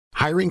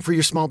Hiring for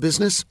your small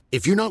business?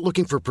 If you're not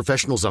looking for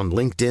professionals on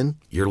LinkedIn,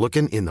 you're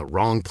looking in the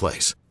wrong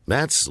place.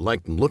 That's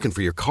like looking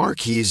for your car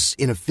keys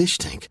in a fish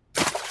tank.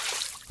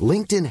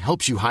 LinkedIn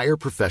helps you hire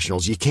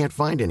professionals you can't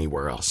find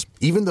anywhere else,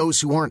 even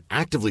those who aren't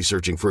actively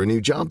searching for a new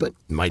job but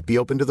might be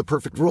open to the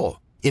perfect role.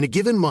 In a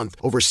given month,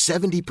 over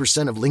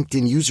 70% of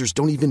LinkedIn users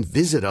don't even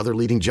visit other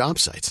leading job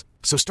sites.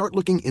 So start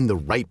looking in the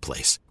right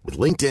place. With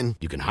LinkedIn,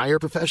 you can hire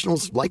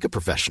professionals like a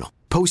professional.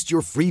 Post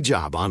your free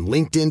job on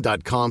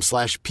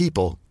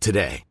linkedin.com/people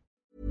today.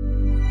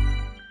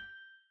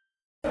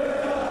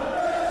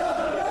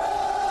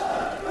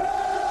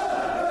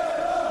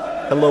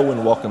 Hello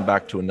and welcome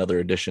back to another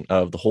edition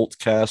of the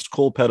Holtzcast.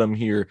 Cole Pedham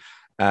here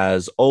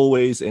as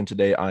always, and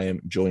today I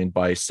am joined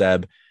by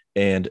Seb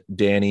and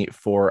Danny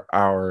for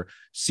our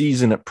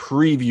season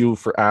preview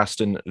for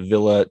Aston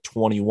Villa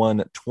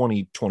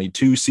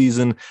 21-2022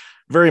 season.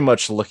 Very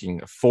much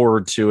looking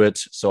forward to it.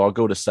 So I'll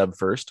go to Seb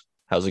first.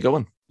 How's it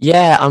going?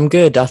 Yeah, I'm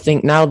good. I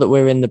think now that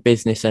we're in the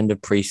business end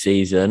of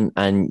pre-season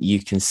and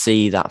you can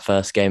see that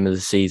first game of the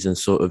season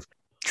sort of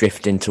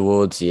drifting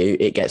towards you,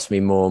 it gets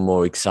me more and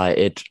more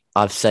excited.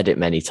 I've said it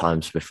many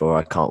times before.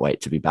 I can't wait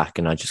to be back,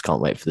 and I just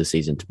can't wait for the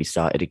season to be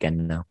started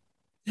again now.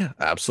 Yeah,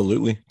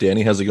 absolutely.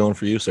 Danny, how's it going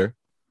for you, sir?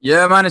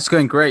 Yeah, man, it's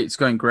going great. It's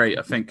going great.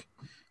 I think,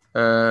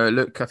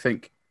 I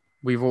think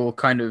we've all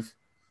kind of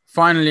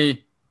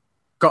finally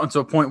gotten to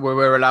a point where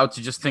we're allowed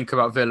to just think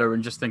about Villa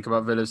and just think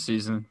about Villa's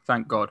season.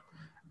 Thank God.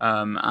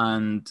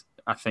 And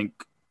I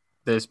think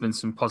there's been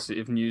some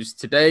positive news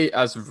today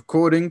as of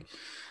recording.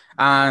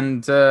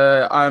 And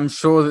I'm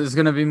sure there's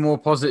going to be more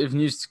positive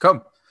news to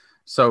come.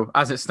 So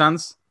as it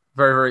stands,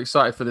 very, very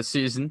excited for the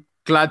season.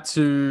 Glad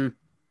to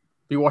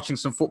be watching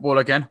some football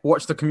again.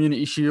 Watch the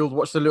Community Shield.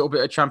 Watch a little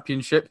bit of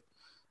Championship.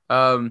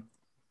 Of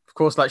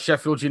course, like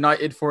Sheffield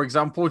United, for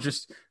example,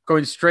 just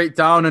going straight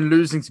down and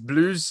losing to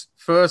Blues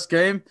first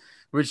game,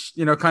 which,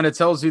 you know, kind of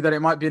tells you that it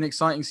might be an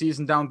exciting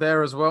season down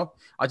there as well.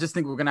 I just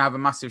think we're going to have a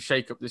massive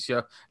shake-up this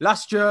year.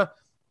 Last year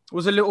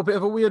was a little bit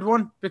of a weird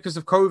one because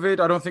of COVID.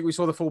 I don't think we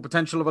saw the full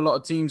potential of a lot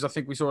of teams. I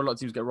think we saw a lot of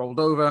teams get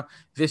rolled over.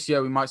 This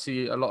year, we might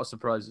see a lot of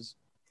surprises.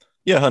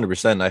 Yeah,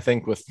 100%. I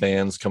think with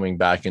fans coming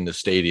back into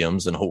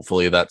stadiums, and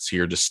hopefully that's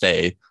here to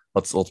stay.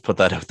 Let's put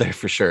that out there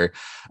for sure,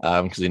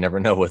 because you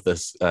never know with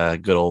this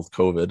good old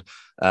COVID.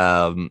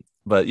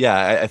 But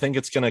yeah, I think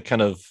it's going to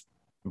kind of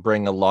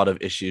bring a lot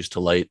of issues to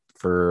light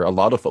for a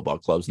lot of football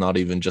clubs, not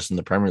even just in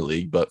the Premier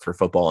League, but for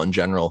football in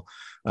general.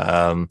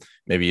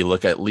 Maybe you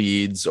look at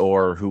Leeds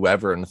or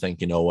whoever and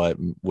think, you know what,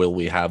 will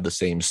we have the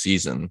same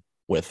season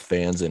with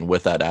fans and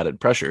with that added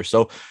pressure?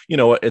 So, you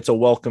know, it's a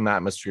welcome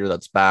atmosphere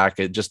that's back.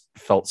 It just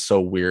felt so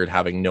weird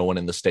having no one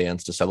in the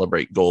stands to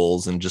celebrate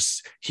goals and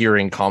just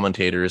hearing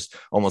commentators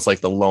almost like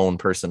the lone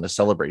person to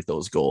celebrate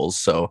those goals.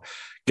 So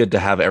good to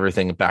have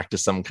everything back to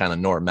some kind of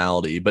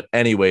normality. But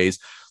anyways,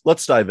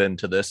 let's dive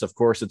into this. Of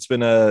course, it's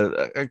been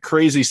a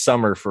crazy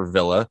summer for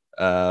Villa.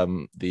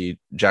 The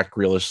Jack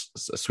Grealish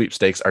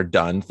sweepstakes are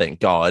done, thank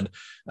God.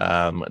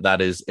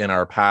 That is in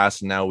our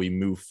past. Now we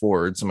move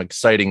forward. Some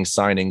exciting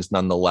signings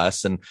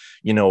nonetheless. And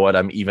you know what?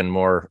 I'm even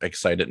more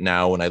excited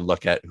now when I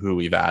look at who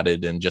we've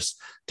added and just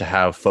to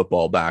have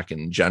football back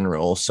in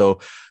general.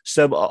 So,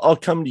 Seb, I'll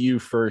come to you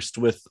first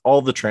with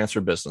all the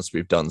transfer business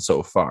we've done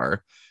so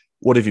far.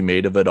 What have you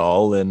made of it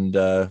all? And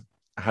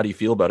how do you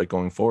feel about it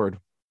going forward?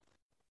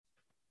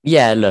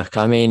 Yeah, look,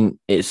 I mean,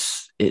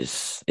 it's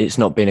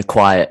not been a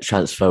quiet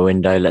transfer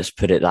window, let's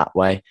put it that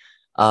way.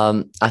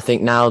 I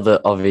think now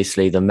that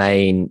obviously the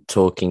main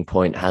talking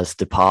point has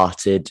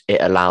departed,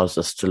 it allows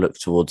us to look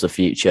towards the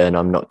future, and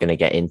I'm not going to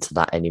get into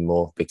that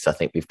anymore because I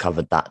think we've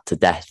covered that to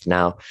death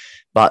now.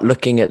 But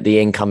looking at the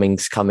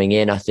incomings coming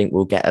in, I think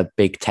we'll get a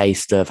big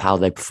taste of how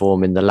they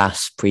perform in the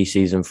last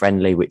pre-season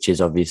friendly, which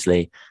is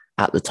obviously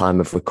at the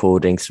time of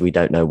recording, so we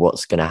don't know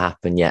what's going to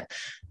happen yet.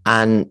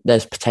 And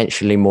there's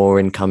potentially more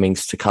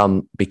incomings to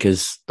come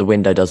because the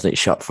window doesn't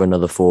shut for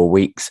another 4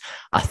 weeks.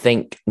 I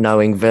think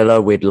knowing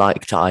Villa, we'd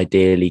like to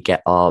ideally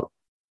get our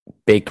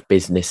big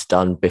business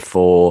done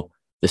before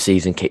the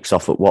season kicks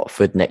off at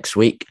Watford next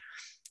week.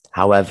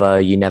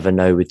 However, you never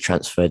know with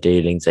transfer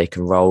dealings. They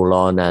can roll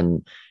on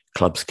and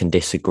clubs can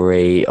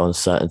disagree on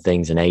certain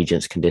things and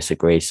agents can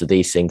disagree. So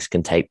these things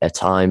can take their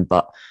time,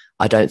 but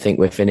I don't think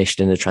we're finished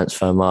in the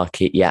transfer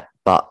market yet.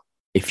 But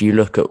if you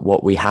look at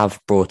what we have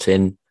brought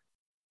in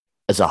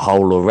as a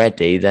whole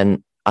already,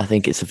 then I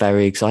think it's a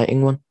very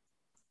exciting one.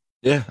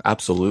 Yeah,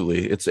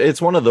 absolutely.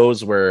 It's one of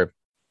those where,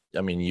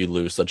 I mean, you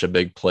lose such a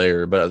big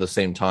player, but at the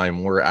same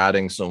time, we're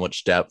adding so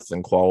much depth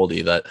and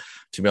quality that,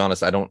 to be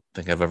honest, I don't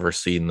think I've ever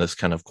seen this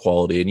kind of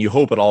quality, and you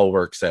hope it all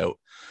works out.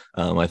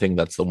 I think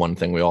that's the one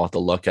thing we all have to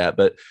look at.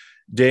 But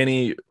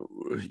Danny,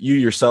 you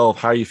yourself,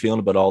 how are you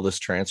feeling about all this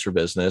transfer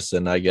business?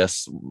 And I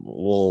guess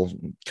we'll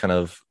kind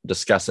of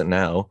discuss it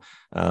now.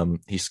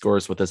 He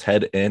scores with his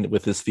head and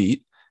with his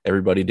feet.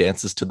 Everybody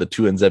dances to the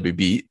Tuanzebe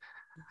beat.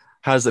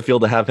 How does it feel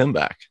to have him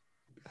back?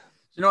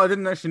 You know, I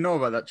didn't actually know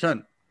about that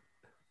chant.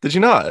 Did you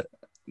not?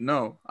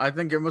 No, I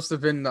think it must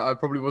have been that I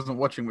probably wasn't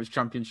watching much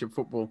Championship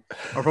football.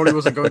 I probably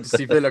wasn't going to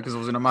see Villa because I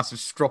was in a massive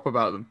strop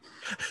about them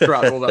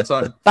throughout all that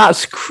time.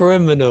 That's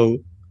criminal.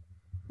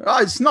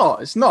 It's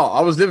not. It's not.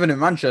 I was living in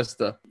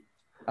Manchester,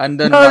 and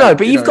then No,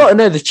 but you've got to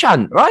know the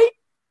chant, right?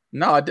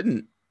 No, I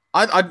didn't.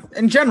 I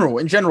in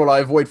general, I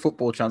avoid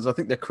football chants. I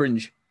think they're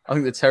cringe. I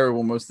think they're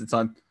terrible most of the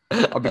time.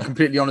 I'll be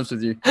completely honest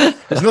with you.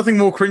 There's nothing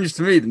more cringe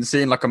to me than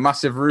seeing like a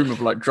massive room of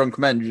like drunk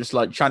men just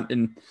like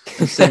chanting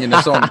and singing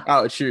a song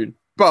out of tune.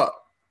 But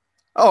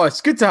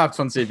it's good to have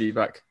Tuanzebe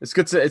back. It's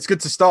good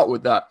to start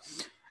with that.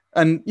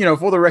 And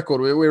for the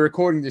record, we're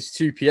recording this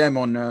 2 p.m.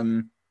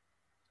 on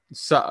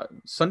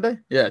Sunday.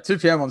 Yeah, 2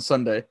 p.m. on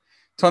Sunday.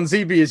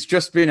 Tuanzebe has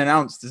just been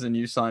announced as a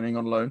new signing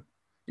on loan.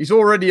 He's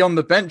already on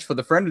the bench for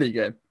the friendly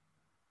game.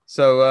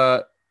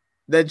 So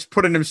they're just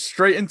putting him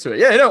straight into it.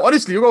 Yeah, no,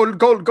 honestly,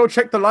 go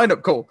check the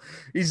lineup, Cole.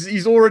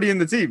 He's already in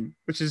the team,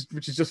 which is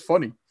just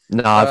funny.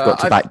 No, I've got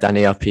to back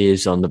Danny up. He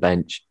is on the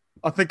bench.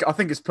 I think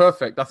it's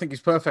perfect. I think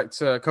he's perfect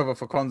to cover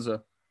for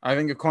Konsa. I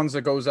think if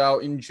Konsa goes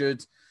out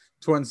injured,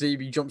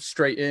 Tuanzebe jumps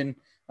straight in.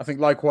 I think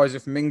likewise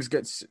if Mings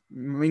gets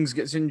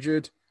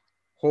injured,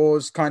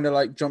 Hawes kind of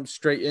like jumps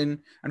straight in.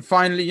 And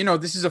finally,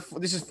 this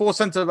is 4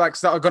 centre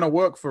backs that are going to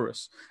work for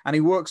us. And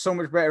he works so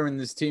much better in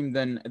this team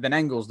than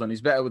Engels done.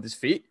 He's better with his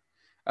feet.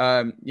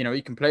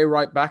 He can play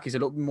right back. He's a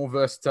little bit more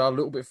versatile, a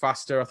little bit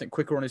faster. I think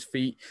quicker on his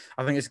feet.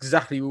 I think it's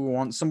exactly what we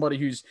want. Somebody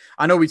who's,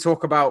 I know we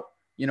talk about,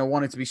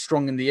 wanting to be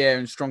strong in the air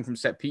and strong from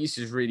set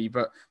pieces, really.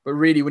 But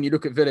really, when you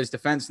look at Villa's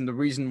defense and the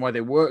reason why they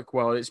work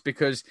well, it's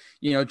because,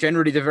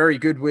 generally they're very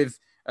good with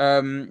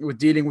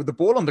dealing with the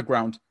ball on the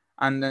ground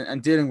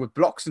and dealing with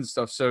blocks and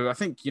stuff. So I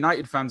think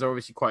United fans are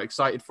obviously quite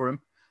excited for him.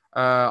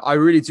 I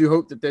really do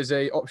hope that there's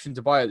a option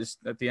to buy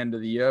at the end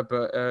of the year.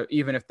 But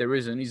even if there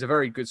isn't, he's a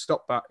very good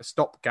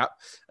stopgap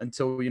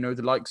until,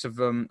 the likes of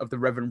the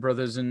Reverend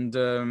Brothers and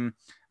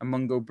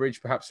Mungo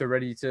Bridge perhaps are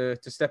ready to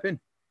step in.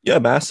 Yeah,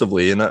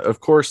 massively. And of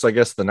course, I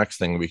guess the next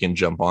thing we can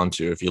jump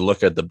onto, if you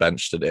look at the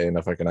bench today, and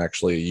if I can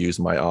actually use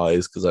my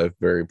eyes, because I have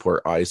very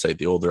poor eyesight,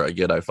 the older I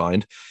get, I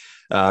find.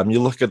 You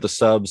look at the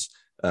subs,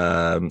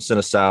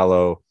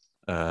 Sinisalo,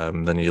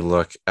 then you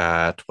look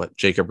at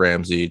Jacob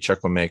Ramsey,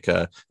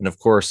 Chukwuemeka, and of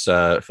course,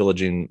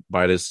 Philogene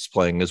Bidas is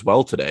playing as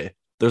well today.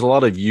 There's a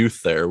lot of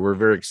youth there. We're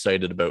very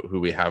excited about who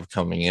we have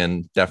coming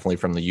in, definitely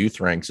from the youth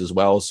ranks as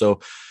well. So,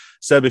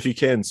 Seb, if you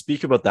can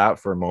speak about that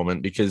for a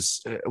moment,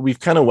 because we've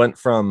kind of went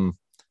from,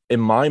 in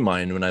my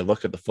mind, when I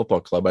look at the football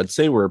club, I'd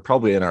say we're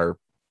probably in our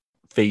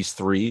phase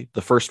 3.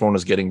 The first one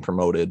was getting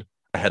promoted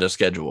ahead of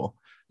schedule.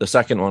 The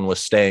second one was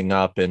staying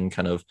up and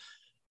kind of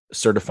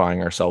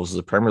certifying ourselves as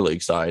a Premier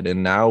League side.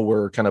 And now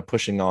we're kind of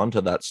pushing on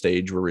to that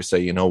stage where we say,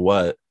 you know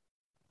what,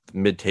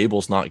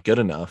 mid-table's not good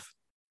enough.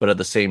 But at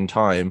the same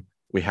time,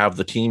 we have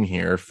the team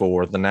here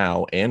for the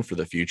now and for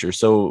the future.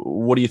 So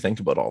what do you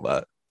think about all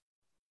that?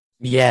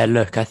 Yeah,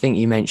 look, I think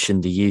you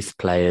mentioned the youth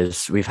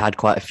players. We've had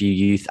quite a few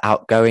youth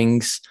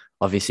outgoings.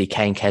 Obviously,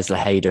 Kane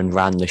Kesler-Hayden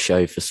ran the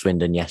show for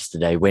Swindon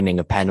yesterday, winning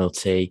a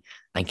penalty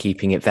and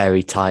keeping it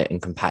very tight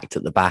and compact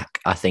at the back.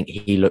 I think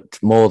he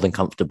looked more than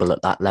comfortable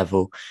at that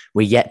level.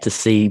 We're yet to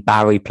see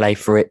Barry play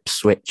for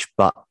Ipswich,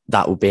 but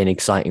that will be an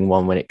exciting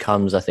one when it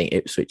comes. I think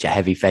Ipswich are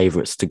heavy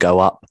favourites to go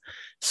up.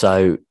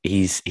 So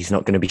he's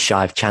not going to be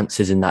shy of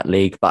chances in that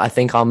league. But I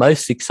think our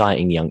most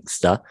exciting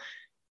youngster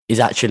is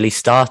actually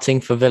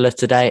starting for Villa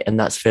today, and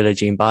that's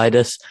Philogene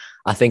Bidas.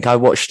 I think I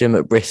watched him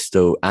at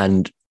Bristol,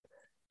 and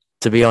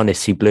to be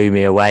honest, he blew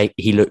me away.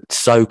 He looked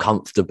so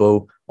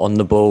comfortable on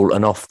the ball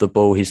and off the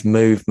ball. His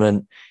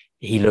movement,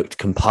 he looked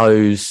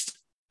composed.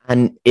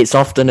 And it's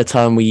often a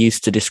term we use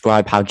to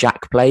describe how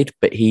Jack played,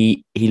 but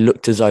he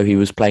looked as though he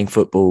was playing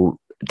football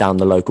down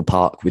the local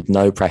park with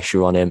no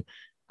pressure on him.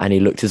 And he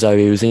looked as though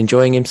he was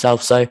enjoying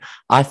himself. So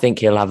I think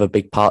he'll have a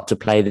big part to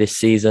play this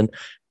season.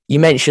 You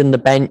mentioned the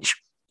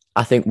bench.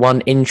 I think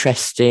one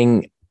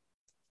interesting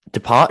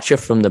departure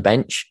from the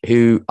bench,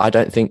 who I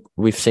don't think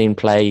we've seen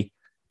play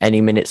any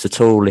minutes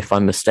at all, if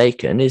I'm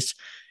mistaken, is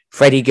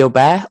Freddie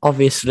Gilbert.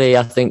 Obviously,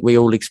 I think we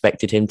all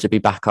expected him to be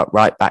back up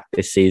right back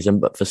this season,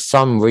 but for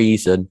some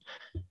reason,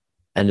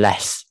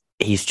 unless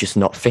he's just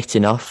not fit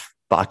enough,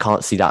 but I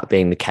can't see that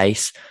being the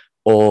case,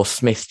 or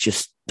Smith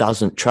just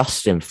doesn't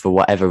trust him for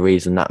whatever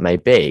reason that may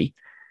be,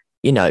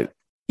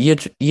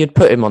 you'd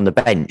put him on the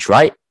bench,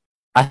 right?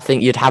 I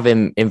think you'd have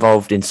him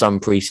involved in some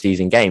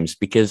pre-season games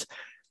because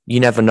you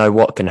never know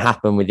what can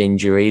happen with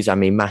injuries. I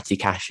mean, Matty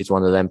Cash is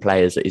one of them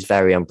players that is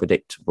very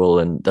unpredictable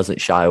and doesn't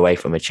shy away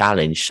from a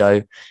challenge.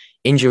 So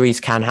injuries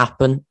can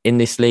happen in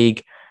this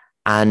league,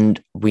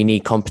 and we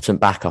need competent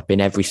backup in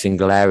every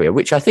single area,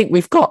 which I think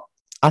we've got.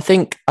 I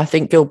think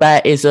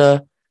Gilbert is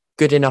a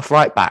good enough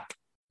right back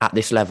at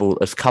this level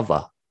as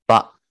cover,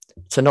 but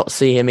to not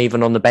see him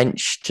even on the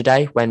bench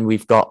today when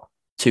we've got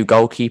 2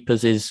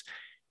 goalkeepers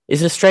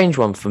is a strange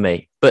one for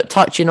me. But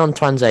touching on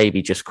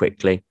Tuanzebe just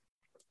quickly,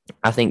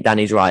 I think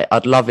Danny's right.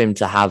 I'd love him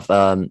to have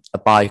a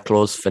buy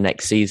clause for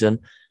next season,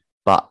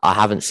 but I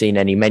haven't seen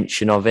any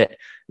mention of it.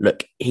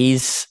 Look,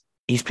 he's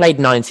played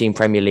 19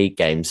 Premier League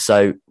games.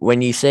 So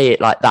when you say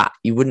it like that,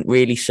 you wouldn't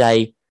really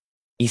say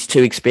he's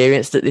too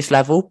experienced at this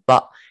level,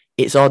 but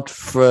it's odd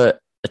for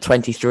a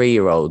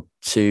 23-year-old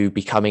to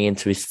be coming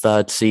into his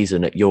third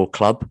season at your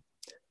club.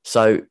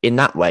 So in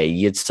that way,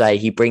 you'd say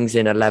he brings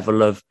in a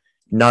level of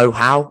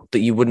know-how that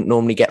you wouldn't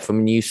normally get from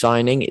a new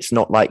signing. It's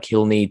not like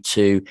he'll need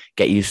to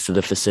get used to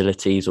the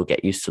facilities or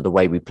get used to the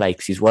way we play,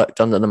 because he's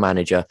worked under the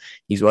manager.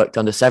 He's worked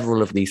under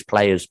several of these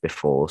players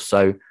before.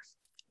 So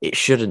it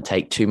shouldn't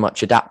take too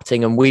much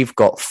adapting. And we've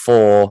got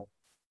 4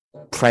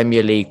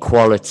 Premier League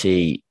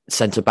quality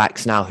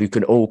centre-backs now who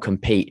can all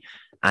compete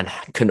and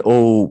can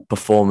all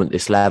perform at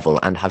this level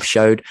and have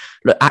showed.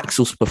 Look,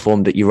 Axel's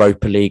performed at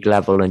Europa League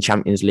level and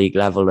Champions League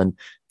level, and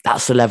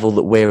that's the level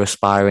that we're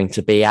aspiring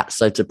to be at.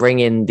 So to bring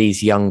in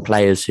these young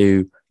players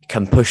who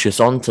can push us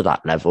on to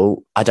that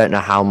level, I don't know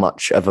how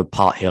much of a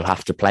part he'll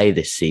have to play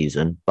this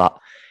season, but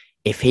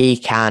if he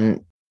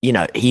can, you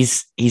know,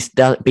 he's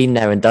been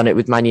there and done it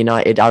with Man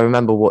United. I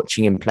remember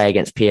watching him play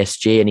against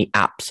PSG and he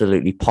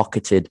absolutely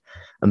pocketed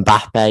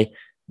Mbappe.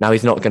 Now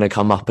he's not going to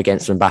come up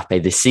against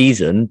Mbappe this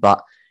season,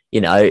 but you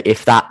know,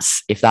 if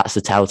that's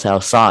a telltale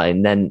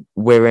sign, then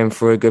we're in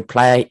for a good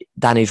play.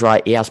 Danny's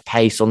right. He has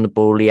pace on the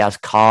ball. He has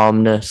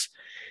calmness.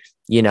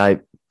 You know,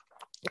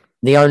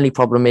 the only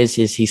problem is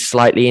he's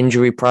slightly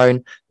injury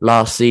prone.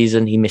 Last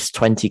season, he missed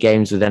 20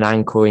 games with an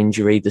ankle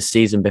injury. The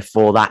season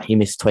before that, he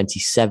missed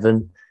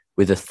 27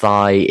 with a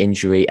thigh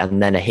injury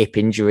and then a hip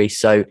injury.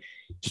 So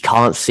he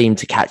can't seem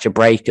to catch a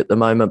break at the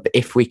moment. But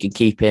if we can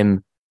keep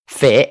him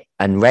fit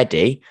and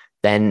ready,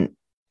 then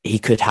he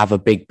could have a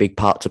big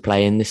part to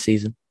play in this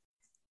season.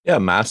 Yeah,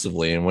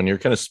 massively. And when you're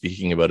kind of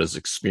speaking about his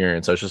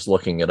experience, I was just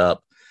looking it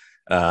up.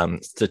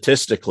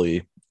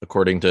 Statistically,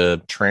 according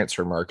to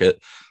Transfer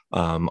Market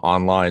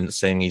online,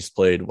 saying he's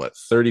played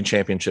 30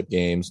 championship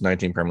games,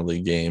 19 Premier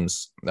League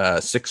games,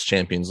 6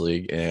 Champions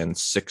League, and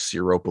 6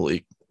 Europa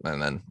League, and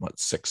then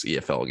 6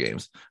 EFL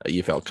games,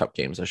 EFL Cup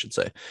games, I should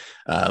say.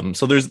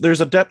 So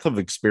there's a depth of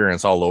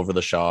experience all over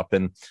the shop,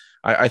 and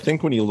I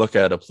think when you look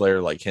at a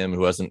player like him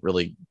who hasn't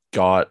really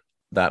got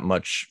that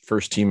much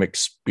first team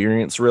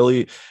experience,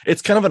 really,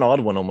 it's kind of an odd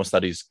one almost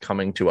that he's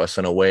coming to us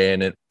in a way,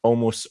 and it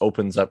almost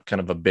opens up kind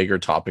of a bigger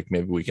topic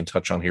maybe we can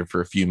touch on here for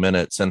a few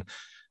minutes. And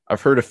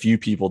I've heard a few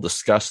people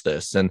discuss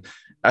this, and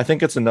I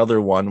think it's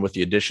another one with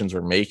the additions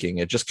we're making.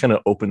 It just kind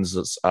of opens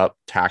us up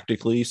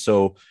tactically.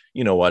 So,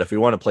 you know what, if we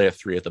want to play a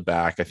 3 at the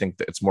back, I think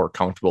that it's more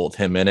comfortable with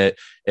him in it.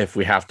 If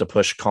we have to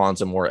push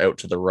Konsa more out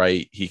to the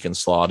right, he can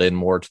slot in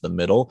more to the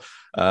middle.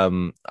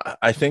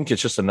 I think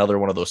it's just another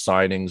one of those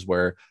signings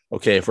where,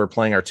 okay, if we're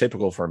playing our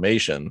typical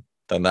formation,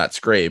 then that's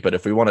great. But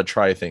if we want to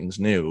try things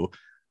new,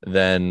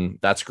 then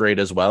that's great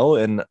as well.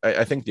 And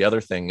I think the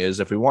other thing is,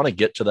 if we want to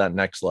get to that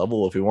next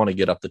level, if we want to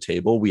get up the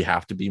table, we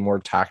have to be more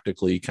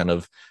tactically kind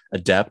of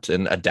adept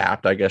and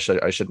adapt, I guess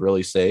I should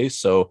really say.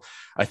 So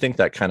I think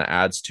that kind of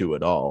adds to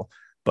it all.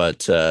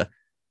 But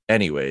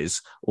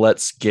anyways,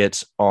 let's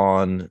get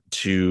on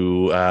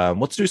to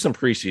let's do some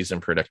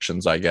preseason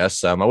predictions, I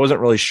guess. I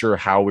wasn't really sure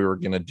how we were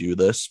going to do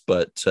this,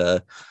 but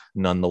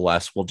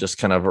nonetheless, we'll just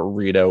kind of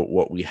read out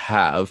what we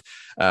have.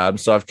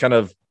 So I've kind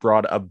of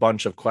brought a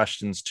bunch of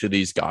questions to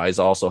these guys.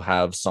 I also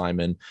have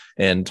Simon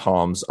and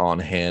Tom's on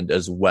hand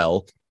as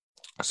well.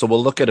 So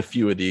we'll look at a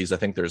few of these. I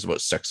think there's about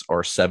 6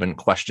 or 7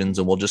 questions,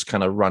 and we'll just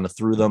kind of run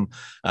through them.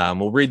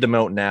 We'll read them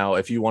out now.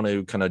 If you want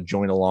to kind of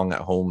join along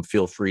at home,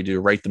 feel free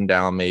to write them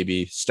down,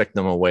 maybe stick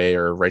them away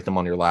or write them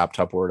on your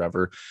laptop or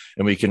whatever,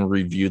 and we can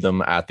review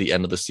them at the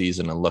end of the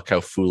season and look how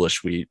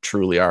foolish we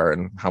truly are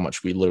and how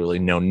much we literally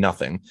know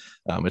nothing.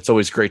 It's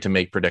always great to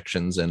make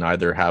predictions and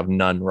either have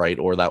none right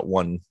or that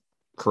one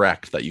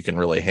correct that you can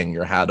really hang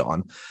your hat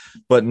on.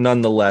 But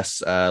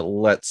nonetheless,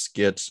 let's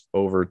get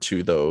over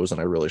to those. And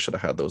I really should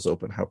have had those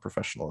open. How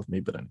professional of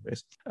me. But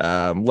anyways,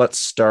 let's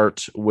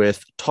start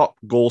with top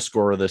goal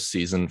scorer this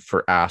season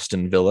for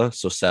Aston Villa.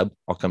 So Seb,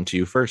 I'll come to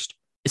you first.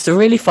 It's a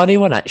really funny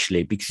one,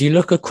 actually, because you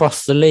look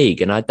across the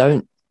league and I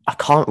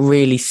can't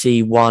really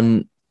see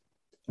one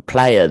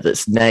player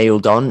that's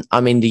nailed on.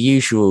 I mean, the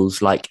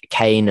usuals like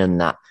Kane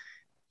and that.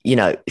 You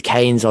know,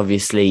 Kane's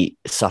obviously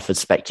suffered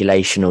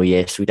speculation all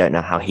year, so we don't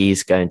know how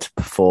he's going to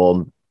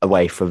perform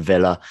away from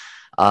Villa.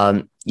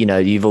 You know,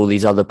 you've all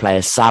these other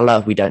players. Salah,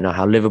 we don't know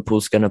how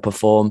Liverpool's going to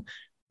perform.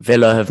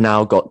 Villa have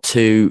now got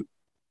 2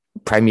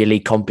 Premier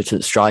League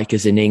competent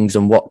strikers in Ings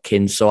and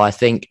Watkins, so I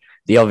think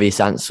the obvious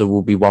answer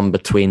will be one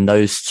between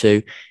those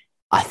 2.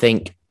 I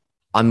think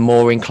I'm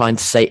more inclined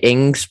to say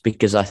Ings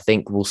because I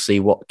think we'll see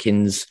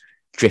Watkins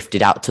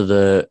drifted out to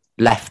the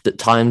left at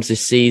times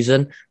this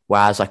season,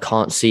 whereas I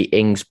can't see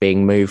Ings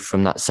being moved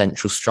from that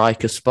central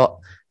striker spot.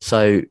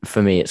 So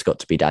for me, it's got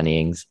to be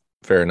Danny Ings.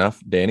 Fair enough.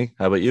 Danny,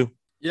 how about you?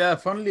 Yeah,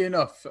 funnily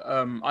enough,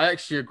 I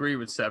actually agree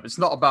with Seb. It's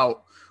not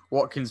about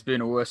Watkins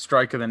being a worse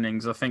striker than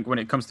Ings. I think when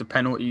it comes to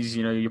penalties,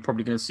 you know, you're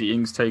probably going to see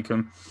Ings take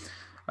them.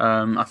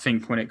 I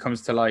think when it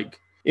comes to like,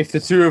 if the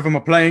 2 of them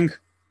are playing,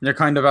 you're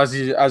kind of,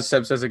 as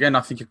Seb says again,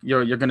 I think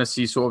you're going to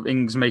see sort of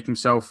Ings make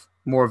himself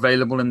more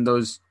available in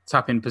those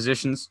tap-in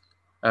positions.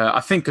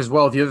 I think as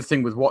well, the other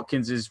thing with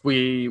Watkins is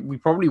we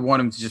probably want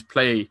him to just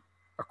play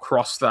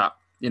across that,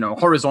 you know,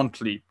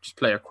 horizontally, just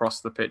play across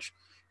the pitch.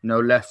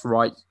 left,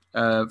 right,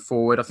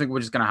 forward. I think we're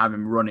just going to have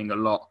him running a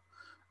lot.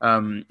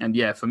 And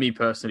yeah, for me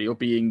personally, it'll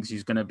be Ings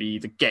who's going to be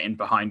the getting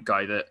behind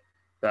guy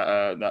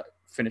that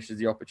finishes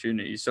the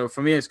opportunity. So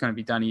for me, it's going to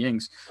be Danny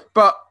Ings.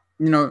 But,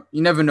 you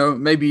never know.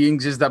 Maybe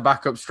Ings is that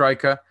backup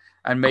striker,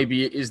 and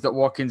maybe it is that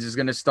Watkins is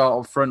going to start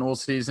up front all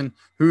season.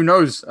 Who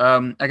knows?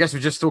 I guess we're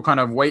just still kind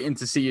of waiting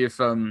to see if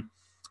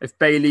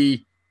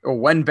Bailey, or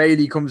when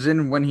Bailey comes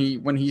in, when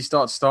he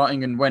starts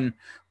starting, and when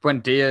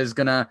Buendia is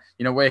going to,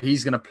 where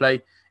he's going to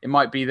play. It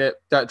might be that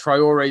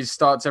Traore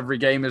starts every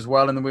game as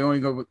well, and then we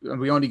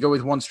only go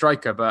with one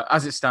striker. But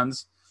as it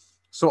stands,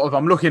 sort of,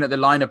 I'm looking at the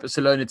lineup at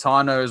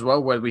Salernitana as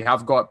well, where we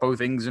have got both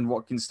Ings and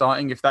Watkins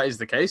starting. If that is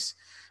the case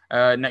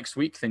next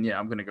week, then yeah,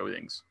 I'm going to go with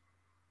Ings.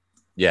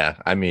 Yeah,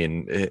 I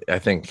mean, I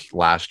think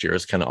last year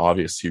is kind of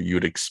obvious who you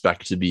would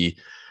expect to be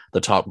the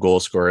top goal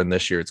scorer, and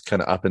this year it's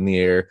kind of up in the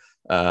air.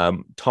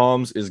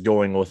 Tom's is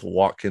going with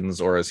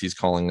Watkins, or as he's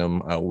calling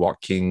him,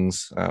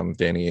 Watkins.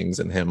 Danny Ings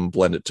and him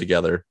blended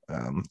together.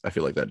 I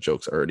feel like that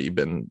joke's already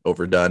been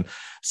overdone.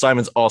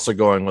 Simon's also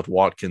going with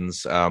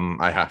Watkins.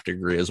 I have to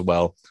agree as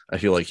well. I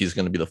feel like he's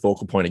going to be the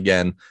focal point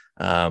again.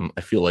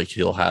 I feel like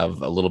he'll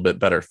have a little bit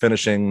better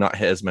finishing, not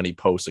hit as many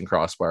posts and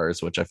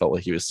crossbars, which I felt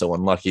like he was so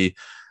unlucky.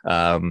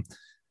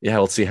 Yeah,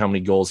 let's see how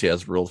many goals he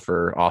has ruled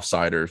for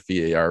offside or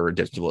VAR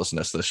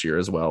ridiculousness this year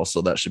as well.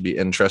 So that should be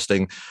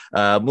interesting.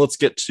 Let's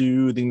get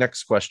to the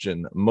next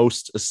question.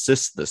 Most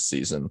assists this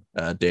season.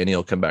 Danny,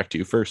 I'll come back to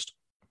you first.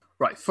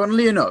 Right.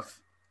 Funnily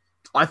enough,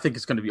 I think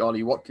it's going to be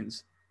Ollie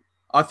Watkins.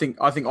 I think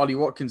Ollie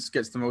Watkins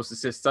gets the most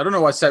assists. I don't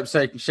know why Seb's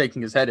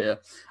shaking his head here.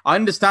 I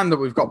understand that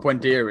we've got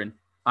Buendia in,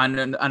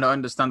 and I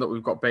understand that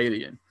we've got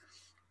Bailey in.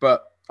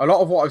 But a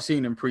lot of what I've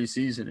seen in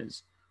pre-season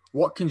is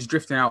Watkins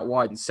drifting out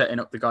wide and setting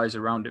up the guys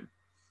around him.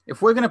 If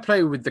we're going to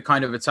play with the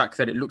kind of attack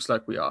that it looks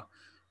like we are,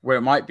 where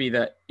it might be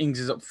that Ings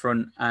is up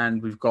front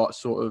and we've got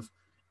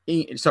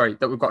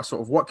we've got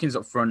sort of Watkins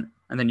up front,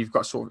 and then you've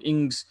got sort of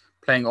Ings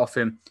playing off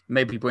him,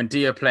 maybe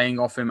Buendia playing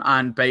off him,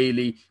 and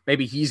Bailey,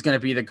 maybe he's going to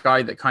be the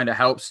guy that kind of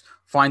helps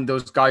find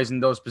those guys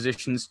in those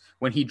positions.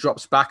 When he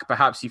drops back,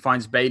 perhaps he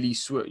finds Bailey,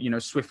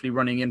 swiftly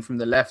running in from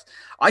the left.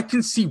 I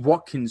can see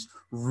Watkins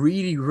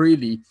really,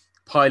 really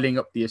piling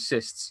up the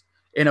assists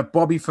in a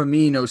Bobby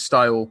Firmino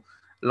style,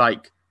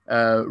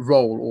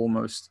 role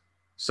almost.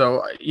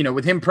 So,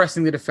 with him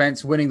pressing the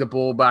defense, winning the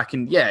ball back,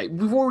 and yeah,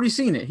 we've already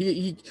seen it.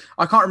 He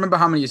I can't remember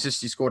how many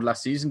assists he scored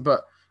last season,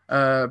 but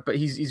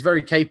he's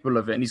very capable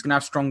of it, and he's going to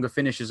have stronger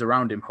finishes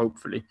around him,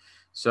 hopefully.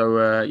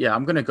 So yeah,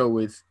 I'm going to go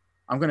with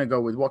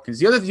Watkins.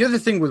 The other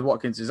thing with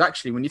Watkins is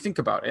actually, when you think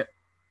about it,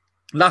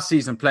 last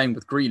season playing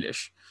with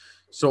Grealish,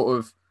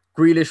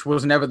 Grealish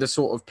was never the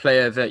sort of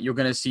player that you're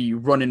going to see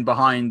running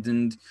behind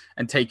and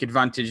take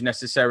advantage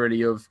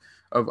necessarily of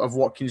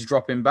Watkins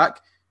dropping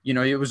back. He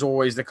was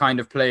always the kind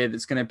of player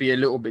that's going to be a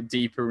little bit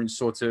deeper and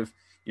sort of,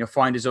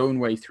 find his own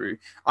way through.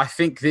 I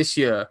think this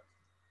year,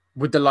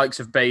 with the likes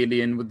of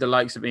Bailey and with the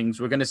likes of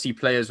Ings, we're going to see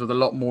players with a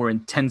lot more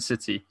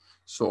intensity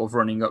sort of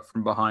running up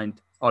from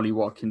behind Ollie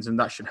Watkins, and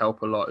that should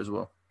help a lot as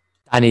well.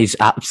 And he's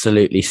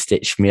absolutely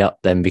stitched me up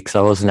then, because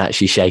I wasn't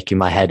actually shaking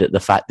my head at the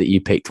fact that you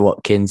picked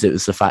Watkins. It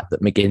was the fact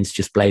that McGinn's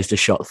just blazed a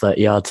shot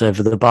 30 yards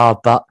over the bar.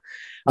 But,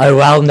 oh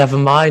well, never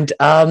mind.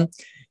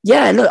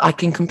 Yeah, look, I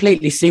can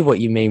completely see what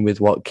you mean with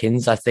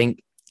Watkins. I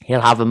think he'll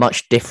have a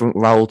much different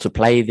role to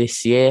play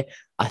this year.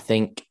 I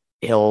think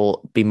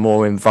he'll be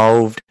more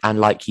involved. And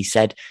like he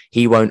said,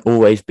 he won't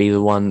always be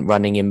the one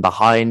running in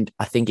behind.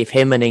 I think if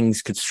him and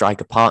Ings could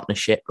strike a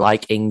partnership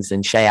like Ings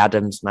and Che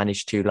Adams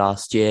managed to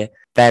last year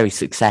very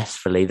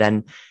successfully,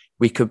 then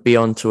we could be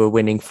onto a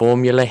winning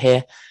formula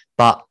here.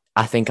 But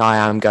I think I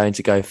am going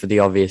to go for the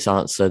obvious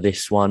answer,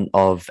 this one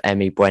of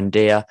Emi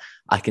Buendia.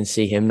 I can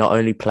see him not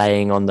only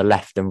playing on the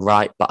left and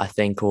right, but I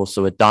think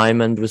also a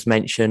diamond was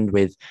mentioned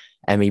with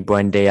Emi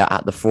Buendia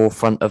at the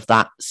forefront of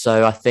that.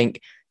 So I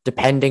think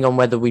depending on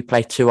whether we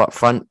play two up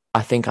front,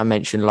 I think I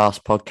mentioned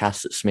last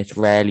podcast that Smith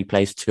rarely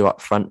plays two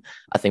up front.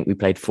 I think we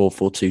played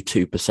 4-4-2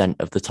 2%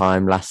 of the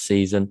time last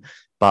season,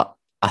 but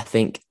I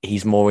think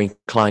he's more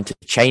inclined to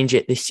change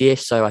it this year.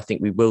 So I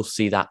think we will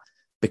see that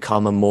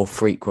become a more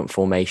frequent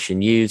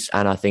formation used,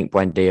 and I think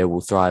Buendia will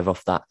thrive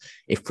off that.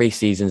 If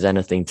pre-season's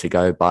anything to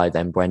go by,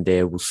 then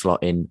Buendia will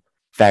slot in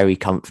very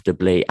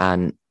comfortably,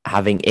 and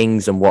having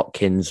Ings and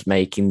Watkins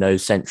making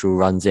those central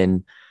runs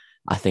in,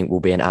 I think will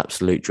be an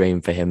absolute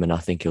dream for him, and I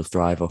think he'll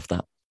thrive off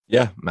that.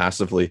 Yeah,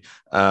 massively.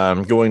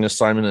 Going to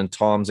Simon and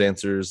Tom's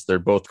answers, they're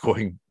both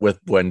going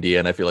with Buendia,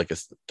 and I feel like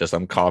it's just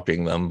I'm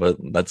copying them, but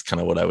that's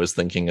kind of what I was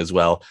thinking as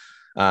well.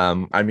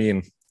 I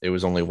mean, it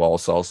was only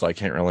Walsall, so I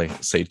can't really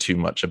say too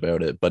much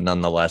about it. But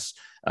nonetheless,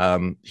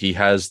 he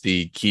has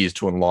the keys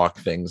to unlock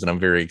things, and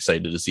I'm very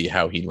excited to see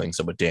how he links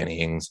up with Danny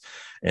Ings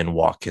and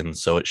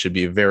Watkins. So it should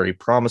be very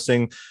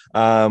promising.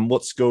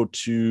 Let's go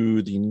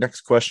to the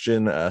next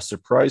question.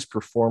 Surprise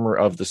performer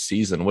of the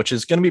season, which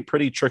is going to be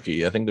pretty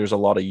tricky. I think there's a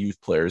lot of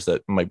youth players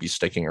that might be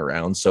sticking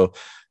around. So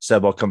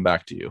Seb, I'll come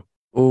back to you.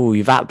 Oh,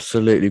 you've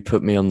absolutely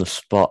put me on the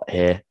spot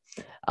here.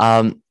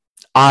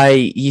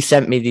 you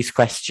sent me these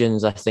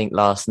questions, I think,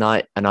 last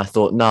night, and I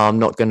thought, no, I'm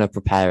not going to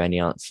prepare any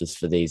answers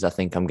for these. I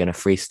think I'm going to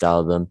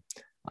freestyle them.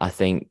 I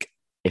think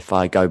if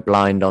I go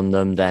blind on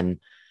them, then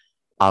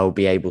I'll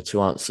be able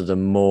to answer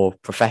them more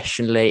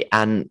professionally.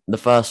 And the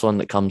first one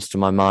that comes to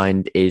my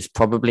mind is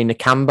probably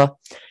Nakamba.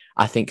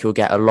 I think he'll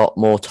get a lot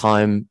more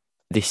time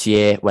this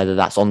year, whether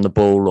that's on the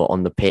ball or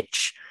on the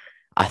pitch.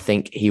 I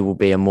think he will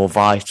be a more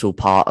vital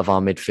part of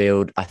our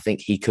midfield. I think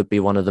he could be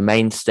one of the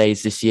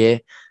mainstays this year,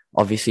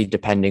 obviously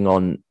depending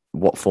on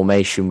what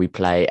formation we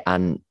play.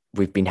 And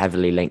we've been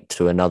heavily linked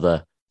to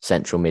another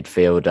central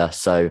midfielder.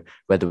 So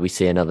whether we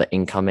see another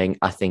incoming,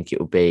 I think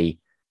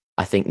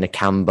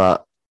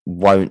Nakamba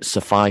won't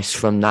suffice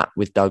from that,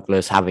 with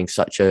Douglas having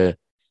such a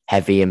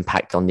heavy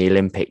impact on the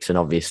Olympics and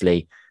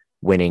obviously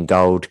winning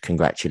gold.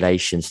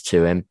 Congratulations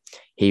to him.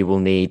 He will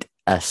need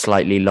a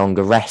slightly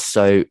longer rest.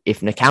 So if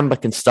Nakamba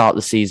can start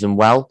the season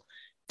well,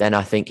 then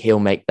I think he'll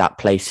make that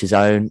place his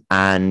own.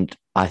 And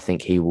I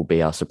think he will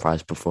be our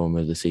surprise performer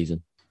of the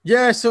season.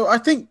 Yeah, so I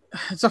think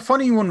it's a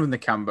funny one with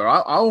Nakamba.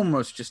 I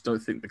almost just don't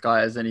think the guy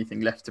has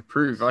anything left to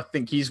prove. I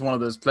think he's one of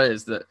those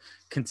players that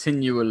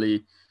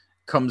continually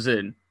comes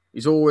in.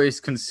 He's always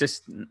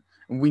consistent.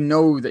 And we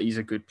know that he's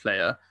a good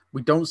player.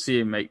 We don't see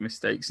him make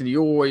mistakes. And he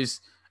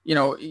always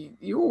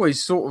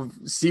sort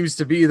of seems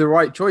to be the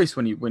right choice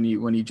when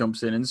he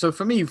jumps in. And so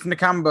for me, if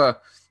Nakamba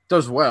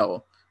does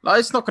well,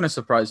 it's not going to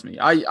surprise me.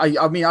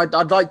 I mean,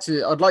 I'd like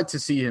to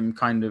see him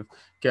kind of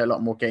get a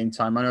lot more game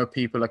time. I know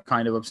people are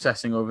kind of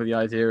obsessing over the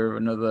idea of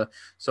another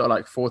sort of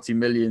like 40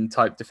 million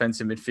type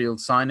defensive midfield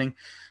signing.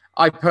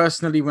 I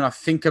personally, when I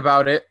think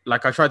about it, I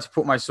tried to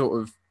put my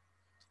sort of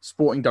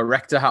sporting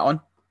director hat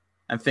on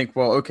and think,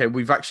 well, okay,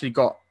 we've actually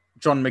got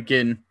John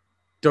McGinn,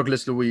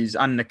 Douglas Luiz,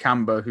 and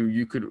Nakamba, who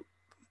you could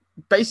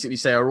basically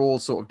say are all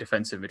sort of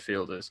defensive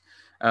midfielders.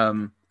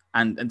 And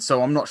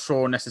so I'm not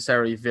sure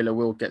necessarily Villa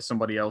will get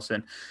somebody else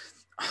in.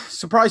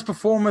 Surprise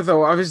performer,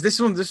 though, this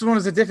one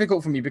is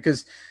difficult for me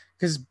because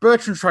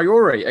Bertrand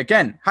Traore,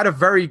 again, had a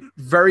very,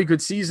 very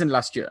good season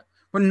last year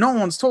when no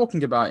one's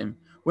talking about him.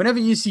 Whenever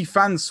you see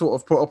fans sort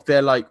of put up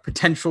their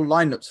potential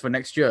lineups for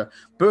next year,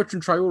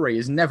 Bertrand Traore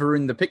is never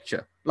in the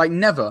picture.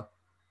 Never.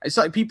 It's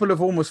like people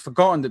have almost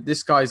forgotten that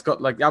this guy's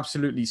got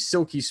absolutely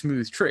silky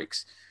smooth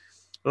tricks.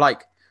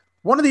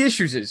 One of the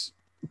issues is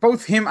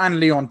both him and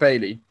Leon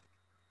Bailey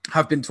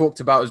have been talked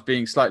about as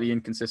being slightly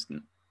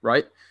inconsistent,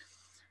 right?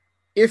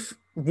 If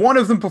one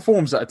of them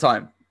performs at a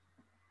time,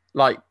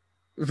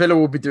 Villa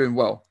will be doing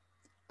well.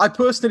 I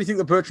personally think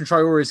that Bertrand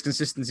Traore's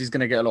consistency is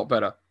going to get a lot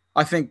better.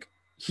 I think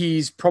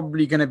he's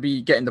probably going to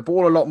be getting the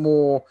ball a lot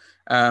more.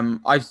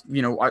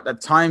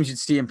 At times you'd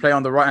see him play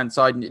on the right-hand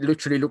side and it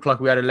literally looked like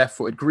we had a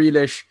left-footed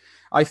Grealish.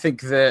 I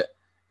think that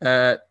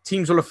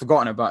teams will have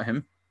forgotten about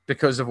him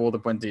because of all the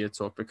Buendia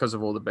talk, because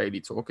of all the Bailey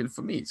talk. And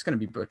for me, it's going to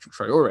be Bertrand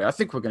Traore. I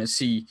think we're going to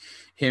see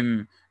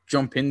him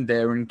jump in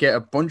there and get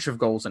a bunch of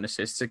goals and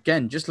assists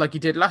again, just like he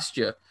did last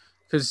year.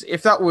 Because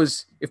if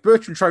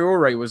Bertrand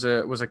Traore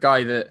was a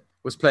guy that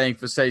was playing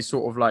for, say,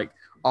 sort of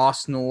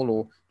Arsenal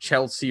or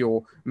Chelsea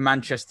or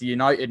Manchester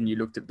United, and you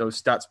looked at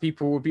those stats,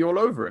 people would be all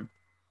over him.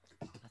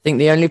 I think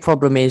the only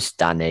problem is,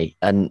 Danny,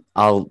 and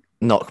I'll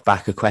knock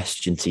back a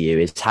question to you,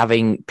 is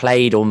having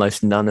played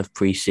almost none of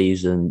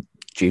pre-season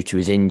due to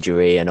his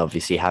injury and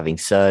obviously having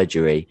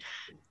surgery,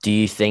 do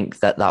you think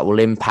that will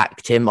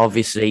impact him?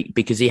 Obviously,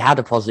 because he had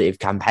a positive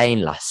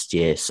campaign last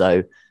year.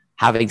 So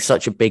having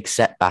such a big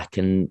setback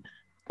and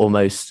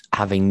almost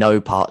having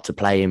no part to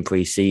play in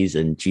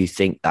pre-season, do you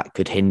think that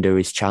could hinder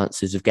his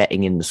chances of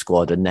getting in the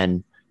squad and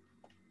then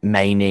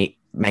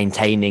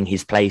maintaining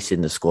his place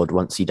in the squad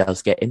once he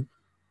does get in?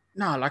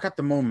 No, at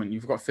the moment,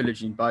 you've got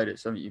Philogene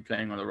Bidas, haven't you,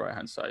 playing on the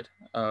right-hand side.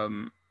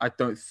 I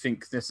don't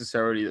think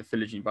necessarily that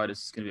Philogene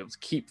Bidas is going to be able to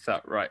keep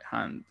that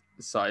right-hand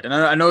side. And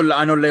I know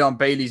Leon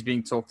Bailey's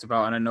being talked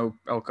about, and I know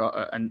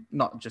and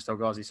not just El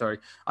Ghazi, sorry.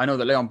 I know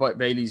that Leon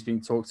Bailey's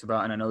being talked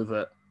about, and I know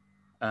that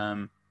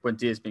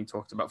Buendia is being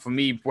talked about. For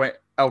me,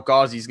 El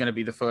Ghazi is going to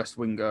be the first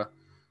winger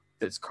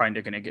that's kind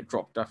of going to get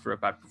dropped after a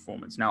bad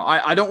performance. Now,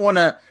 I don't want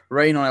to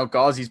rain on El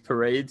Ghazi's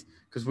parade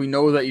because we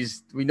know that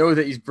he's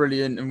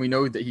brilliant and we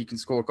know that he can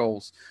score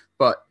goals.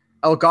 But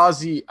El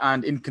Ghazi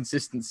and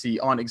inconsistency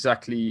aren't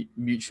exactly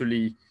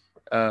mutually,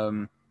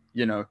 it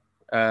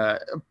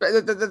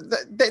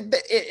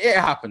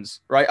happens,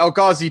 right? El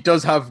Ghazi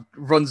does have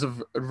runs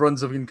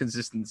of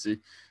inconsistency.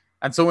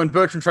 And so when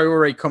Bertrand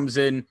Traore comes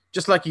in,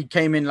 just like he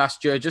came in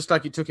last year, just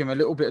like it took him a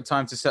little bit of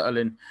time to settle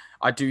in,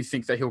 I do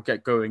think that he'll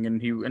get going and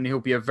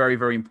he'll be a very,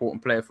 very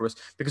important player for us.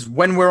 Because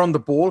when we're on the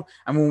ball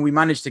and when we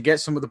manage to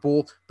get some of the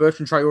ball,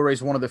 Bertrand Traore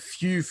is one of the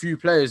few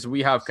players that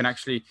we have can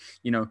actually,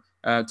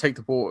 take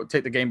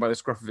the game by the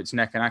scruff of its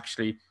neck and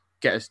actually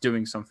get us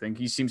doing something.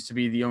 He seems to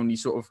be the only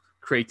sort of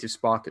creative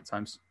spark at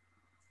times.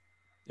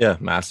 Yeah,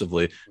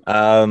 massively.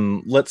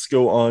 Let's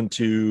go on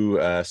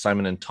to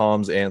Simon and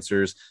Tom's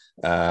answers.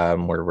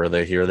 Where were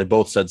they here? They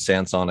both said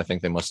Sanson. I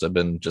think they must have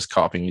been just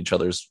copying each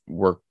other's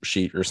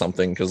worksheet or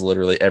something, because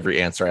literally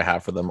every answer I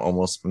have for them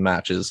almost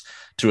matches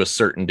to a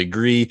certain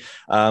degree.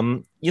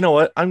 You know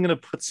what? I'm going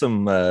to put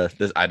some,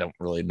 I don't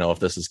really know if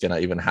this is going to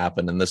even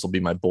happen, and this will be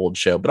my bold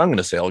shout, but I'm going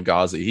to say El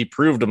Ghazi. He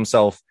proved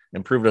himself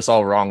and proved us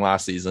all wrong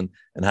last season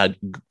and had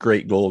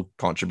great goal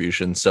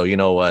contribution. So you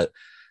know what?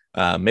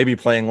 Maybe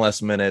playing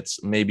less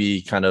minutes,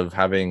 maybe kind of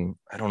having,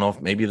 I don't know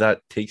if maybe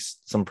that takes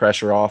some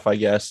pressure off, I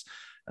guess.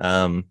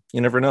 You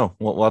never know.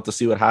 We'll have to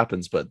see what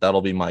happens, but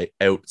that'll be my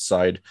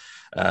outside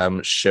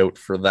shout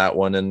for that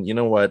one. And you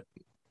know what?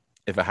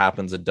 If it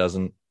happens, it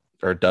doesn't,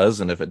 or it does.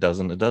 And if it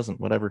doesn't, it doesn't,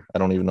 whatever. I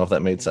don't even know if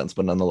that made sense,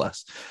 but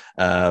nonetheless,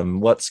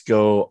 let's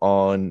go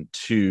on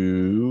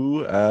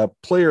to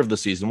player of the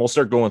season. We'll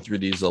start going through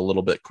these a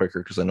little bit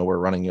quicker because I know we're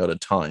running out of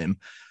time.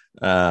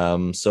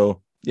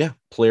 So yeah,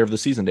 player of the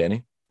season,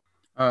 Danny.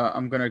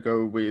 I'm going to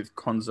go with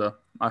Konza.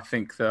 I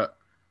think that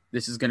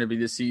this is going to be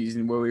the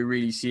season where we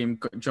really see him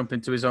jump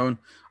into his own.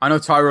 I know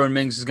Tyrone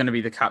Mings is going to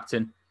be the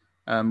captain,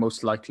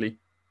 most likely.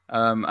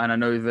 And I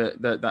know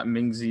that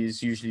Mings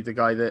is usually the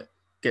guy that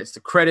gets the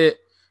credit.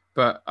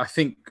 But I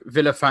think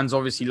Villa fans,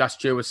 obviously,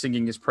 last year were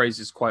singing his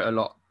praises quite a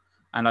lot.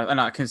 And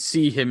I can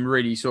see him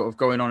really sort of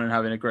going on and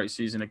having a great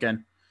season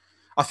again.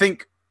 I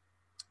think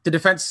the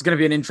defense is going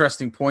to be an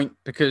interesting point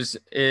because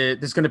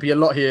there's going to be a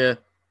lot here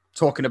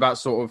talking about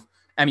sort of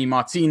Emi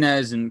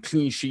Martinez and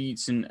clean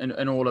sheets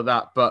and all of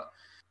that. But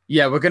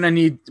yeah, we're gonna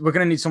need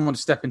someone to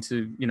step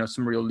into, you know,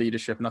 some real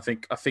leadership, and I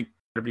think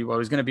incredibly well.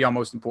 He's going to be our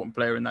most important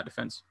player in that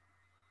defense.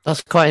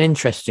 That's quite an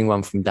interesting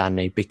one from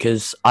Danny,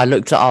 because I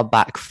looked at our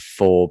back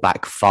four,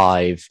 back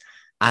five,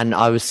 and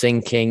I was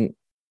thinking,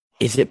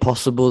 is it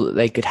possible that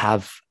they could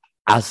have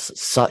as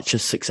such a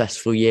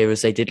successful year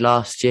as they did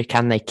last year?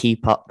 Can they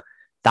keep up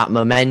that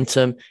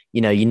momentum?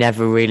 You know, you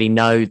never really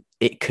know.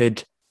 It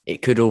could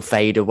all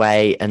fade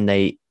away, and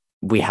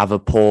we have a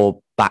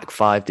poor back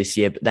five this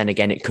year, but then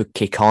again, it could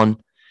kick on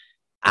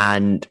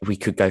and we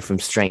could go from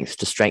strength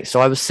to strength.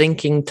 So I was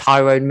thinking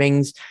Tyrone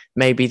Mings,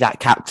 maybe that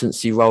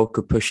captaincy role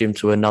could push him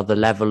to another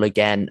level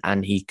again.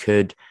 And he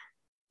could,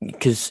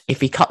 because if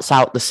he cuts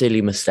out the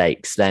silly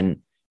mistakes,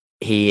 then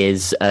he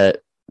is a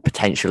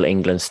potential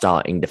England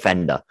starting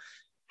defender.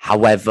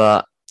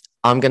 However,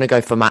 I'm going to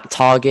go for Matt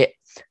Targett.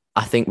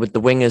 I think with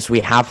the wingers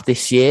we have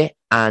this year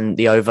and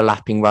the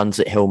overlapping runs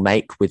that he'll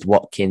make with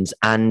Watkins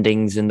and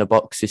Ings in the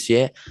box this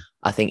year,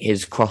 I think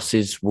his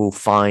crosses will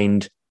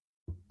find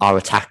our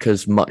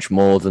attackers much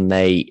more than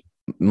they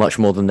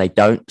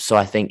don't. So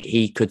I think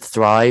he could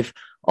thrive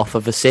off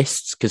of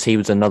assists, because he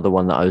was another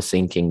one that I was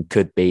thinking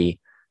could be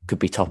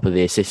top of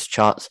the assist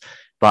charts.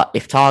 But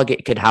if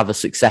Targett could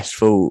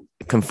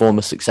form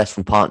a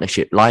successful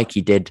partnership like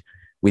he did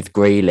with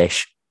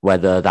Grealish,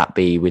 whether that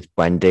be with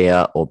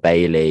Buendia or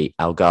Bailey,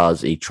 El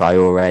Ghazi,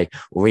 Traore,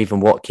 or even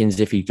Watkins,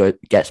 if he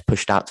gets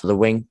pushed out to the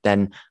wing,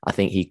 then I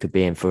think he could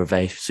be in for a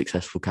very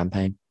successful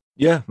campaign.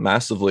 Yeah,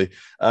 massively.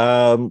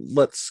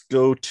 Let's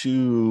go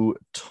to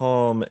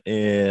Tom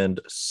and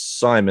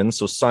Simon.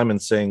 So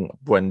Simon's saying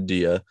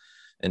Buendia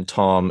and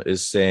Tom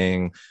is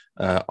saying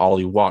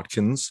Ollie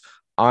Watkins.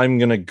 I'm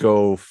going to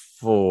go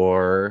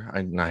for,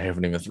 I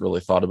haven't even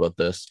really thought about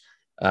this.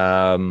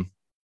 I'm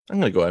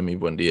going to go Emi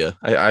Buendia.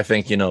 I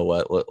think, you know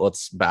what,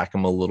 let's back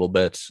him a little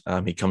bit.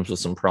 He comes with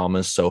some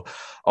promise. So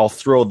I'll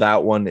throw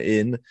that one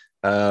in.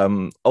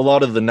 A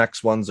lot of the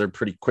next ones are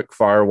pretty quick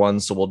fire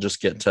ones, so we'll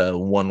just get to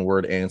one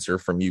word answer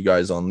from you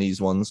guys on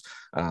these ones.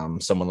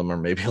 Some of them are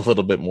maybe a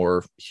little bit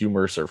more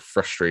humorous or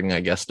frustrating, I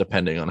guess,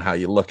 depending on how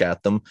you look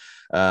at them.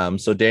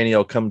 So Danny,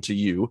 I'll come to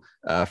you.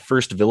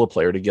 First Villa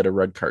player to get a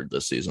red card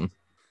this season.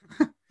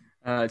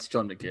 It's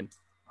John McGinn,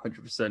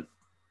 100%.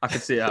 I can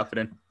see it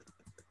happening.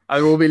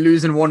 I will be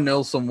losing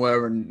 1-0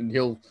 somewhere, and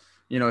he'll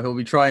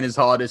be trying his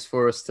hardest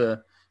for us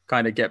to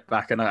kind of get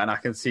back, and I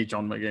can see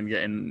John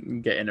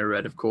McGinn getting a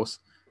red, of course.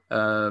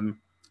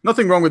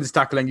 Nothing wrong with his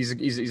tackling.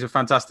 He's a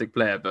fantastic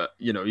player, but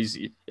you know,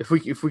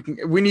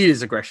 we need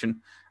his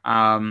aggression.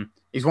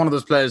 He's one of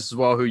those players as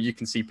well who you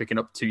can see picking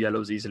up 2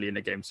 yellows easily in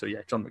a game. So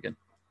yeah, John McGinn.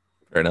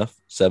 Fair enough.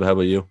 Seb, how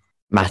about you?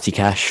 Matty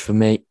Cash for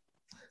me.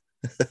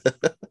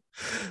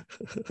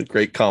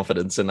 Great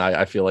confidence, and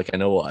I feel like I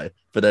know why.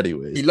 But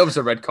anyways, he loves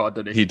a red card,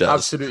 doesn't he? He does.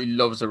 Absolutely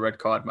loves a red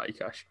card, Matty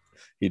Cash.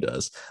 He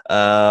does.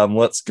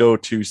 Let's go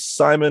to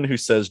Simon, who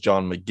says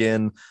John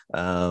McGinn,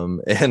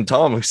 and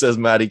Tom, who says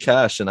Matty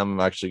Cash. And I'm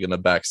actually going to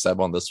back Seb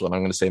on this one.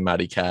 I'm going to say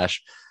Matty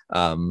Cash.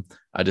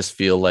 I just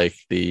feel like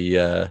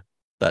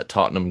that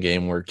Tottenham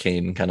game where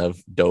Kane kind of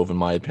dove, in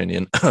my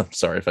opinion.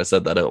 Sorry if I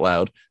said that out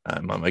loud. I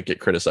might get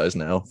criticized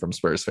now from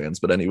Spurs fans.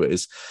 But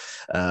anyways,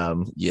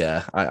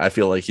 I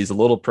feel like he's a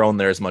little prone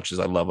there. As much as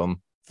I love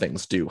him,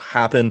 things do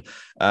happen.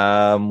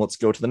 Let's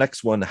go to the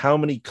next one. How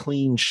many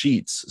clean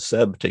sheets?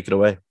 Seb, take it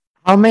away.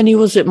 How many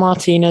was it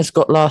Martinez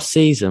got last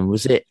season?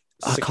 Was it?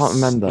 I can't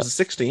remember. Was it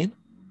 16?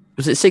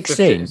 Was it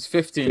 16?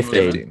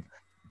 15.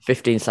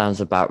 15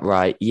 sounds about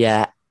right.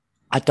 Yeah.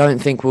 I don't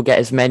think we'll get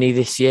as many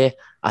this year.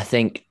 I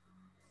think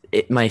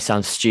it may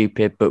sound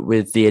stupid, but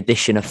with the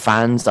addition of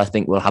fans, I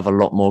think we'll have a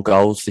lot more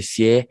goals this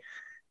year.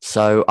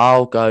 So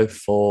I'll go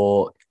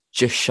for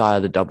just shy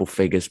of the double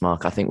figures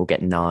mark. I think we'll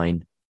get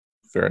 9.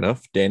 Fair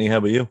enough. Danny, how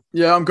about you?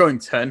 Yeah, I'm going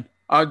 10.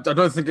 I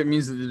don't think it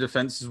means that the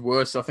defense is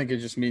worse. I think it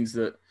just means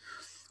that,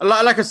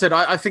 like I said,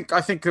 I think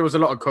there was a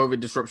lot of COVID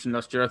disruption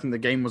last year. I think the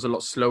game was a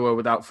lot slower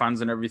without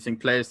fans and everything.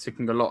 Players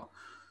taking a lot.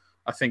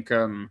 I think,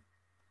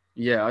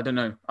 yeah, I don't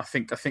know. I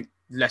think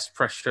less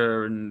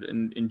pressure and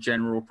in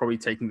general, probably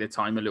taking their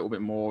time a little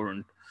bit more.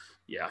 And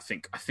yeah, I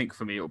think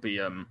for me it'll be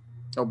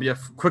a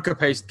quicker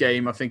paced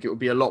game. I think it will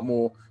be a lot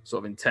more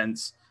sort of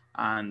intense.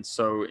 And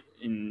so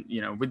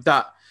with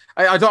that,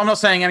 I'm not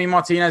saying Emi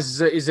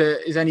Martinez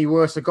is any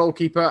worse a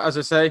goalkeeper. As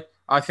I say,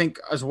 I think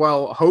as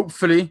well.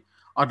 Hopefully,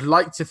 I'd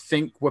like to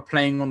think we're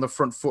playing on the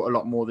front foot a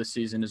lot more this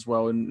season as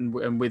well.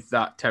 And with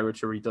that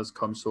territory does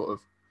come sort of,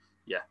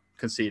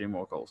 conceding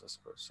more goals, I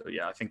suppose. So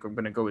yeah, I think I'm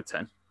going to go with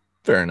 10.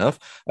 Fair enough.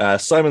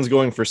 Simon's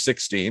going for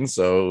 16,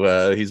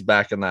 so he's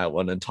back in that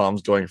one, and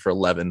Tom's going for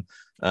 11.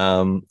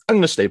 I'm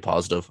going to stay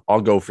positive. I'll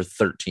go for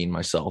 13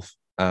 myself.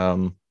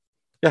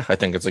 I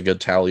think it's a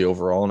good tally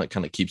overall, and it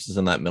kind of keeps us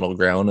in that middle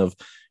ground of,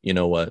 you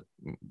know what,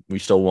 we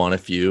still want a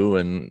few,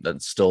 and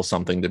that's still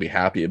something to be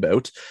happy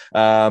about.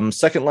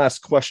 Second last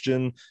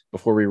question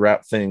before we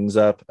wrap things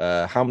up.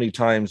 How many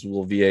times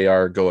will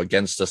VAR go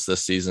against us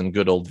this season?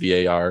 Good old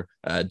VAR.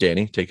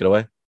 Danny, take it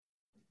away.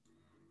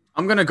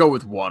 I'm going to go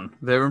with 1.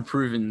 They're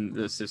improving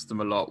the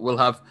system a lot. We'll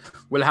have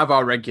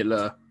our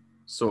regular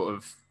sort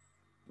of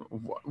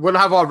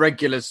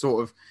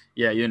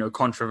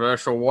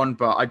controversial one,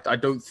 but I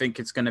don't think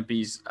it's going to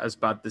be as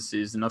bad this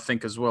season. I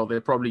think as well,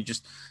 they're probably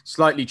just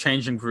slightly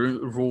changing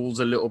rules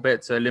a little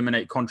bit to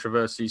eliminate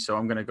controversy. So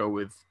I'm going to go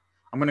with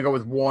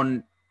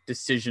 1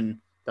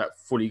 decision that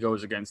fully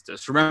goes against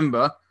us.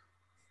 Remember,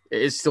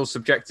 it is still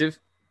subjective.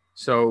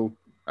 So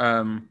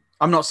I'm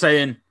not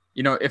saying,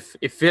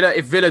 if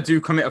Villa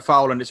do commit a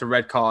foul and it's a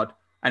red card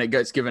and it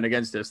gets given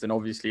against us, then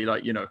obviously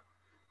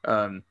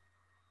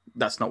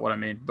that's not what I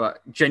mean. But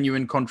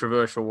genuine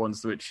controversial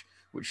ones which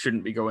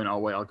shouldn't be going our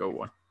way, I'll go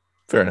 1.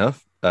 Fair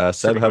enough.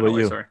 Seb, how about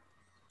you? Sorry.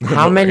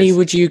 How many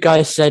would you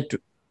guys said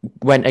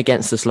went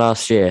against us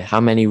last year?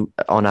 How many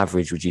on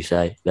average would you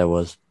say there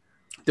was?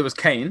 There was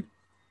Kane,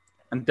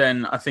 and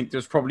then I think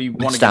there's probably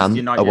one Stam against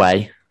United.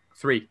 Away.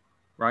 3,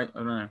 right? I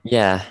don't know.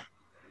 Yeah.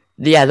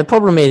 The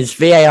problem is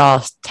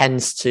VAR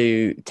tends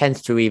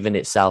to even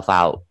itself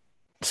out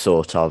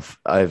sort of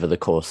over the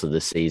course of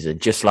the season,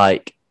 just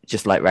like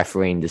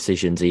refereeing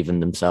decisions even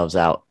themselves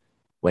out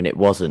when it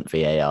wasn't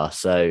VAR.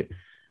 So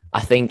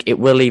I think it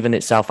will even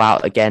itself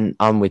out again.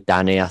 I'm with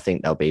Danny. I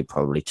think there'll be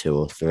probably 2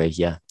 or 3.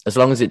 Yeah. As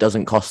long as it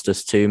doesn't cost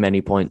us too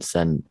many points,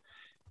 then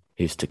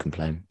who's to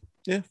complain?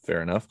 Yeah,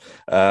 fair enough.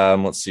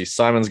 Let's see.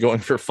 Simon's going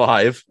for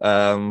 5.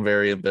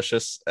 Very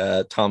ambitious.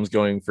 Tom's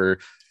going for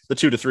the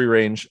 2 to 3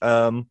 range.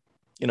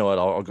 You know what?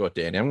 I'll go with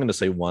Danny. I'm going to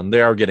say 1.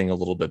 They are getting a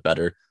little bit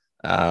better.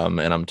 And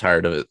I'm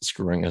tired of it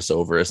screwing us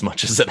over as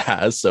much as it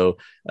has. So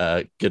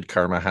good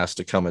karma has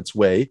to come its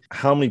way.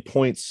 How many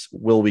points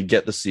will we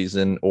get this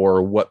season,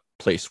 or what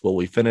place will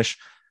we finish?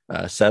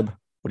 Seb,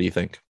 what do you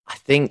think? I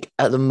think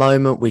at the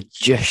moment we're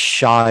just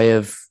shy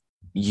of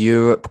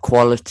Europe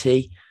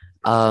quality.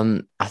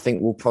 I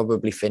think we'll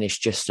probably finish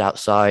just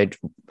outside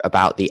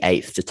about the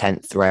 8th to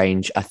 10th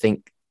range. I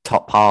think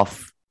top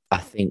half,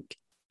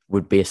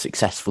 would be a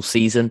successful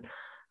season.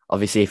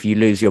 Obviously, if you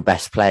lose your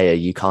best player,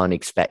 you can't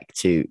expect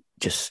to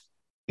just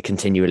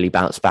continually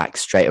bounce back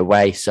straight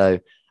away. So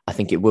I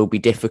think it will be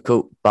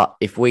difficult. But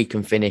if we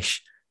can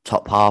finish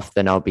top half,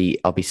 then I'll be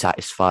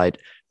satisfied.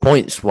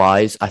 Points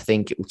wise, I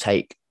think it will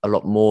take a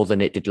lot more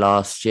than it did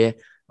last year.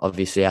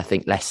 Obviously, I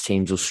think less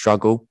teams will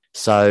struggle.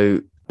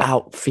 So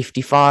about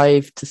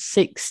 55 to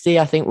 60,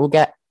 I think we'll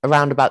get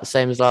around about the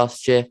same as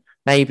last year.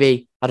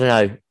 Maybe, I don't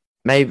know,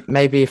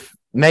 maybe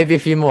a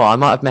few more. I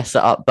might have messed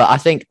it up, but I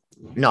think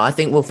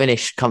we'll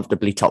finish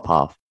comfortably top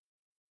half.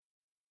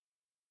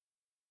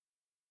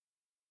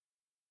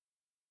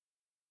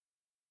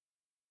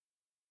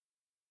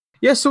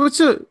 Yeah, so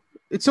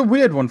it's a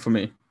weird one for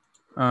me,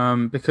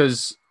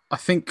 because I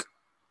think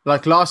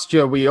like last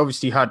year we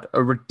obviously had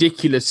a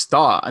ridiculous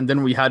start and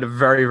then we had a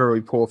very,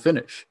 very poor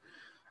finish.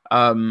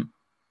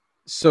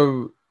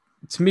 So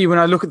to me, when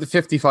I look at the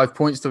 55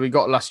 points that we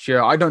got last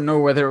year, I don't know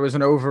whether it was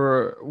an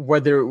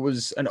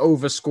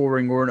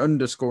overscoring or an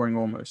underscoring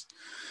almost.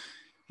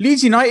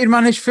 Leeds United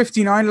managed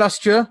 59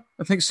 last year.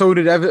 I think so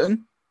did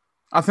Everton.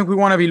 I think we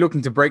want to be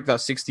looking to break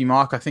that 60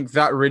 mark. I think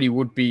that really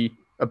would be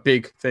a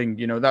big thing.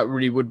 That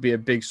really would be a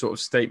big sort of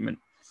statement.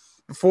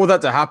 For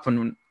that to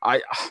happen,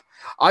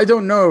 I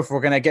don't know if we're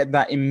going to get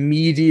that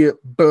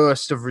immediate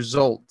burst of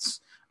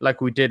results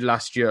like we did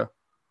last year.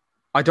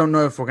 I don't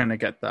know if we're going to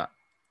get that.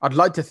 I'd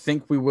like to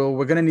think we will.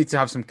 We're going to need to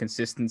have some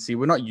consistency.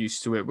 We're not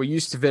used to it. We're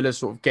used to Villa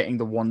sort of getting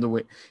the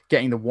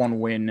one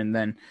win and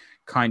then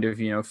kind of,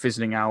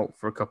 fizzling out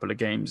for a couple of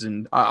games.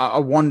 And I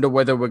wonder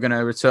whether we're going to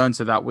return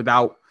to that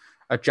without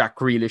a Jack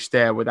Grealish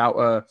there, without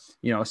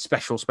a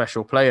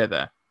special player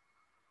there.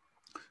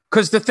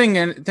 Because the thing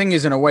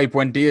is, in a way,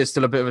 Buendia is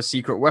still a bit of a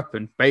secret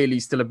weapon.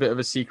 Bailey's still a bit of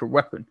a secret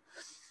weapon.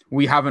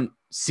 we haven't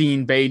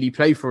seen Bailey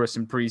play for us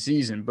in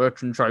pre-season.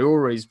 Bertrand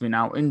Traore's been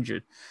out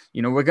injured.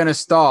 We're going to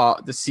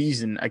start the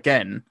season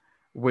again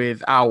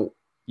without,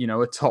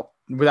 our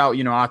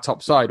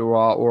top side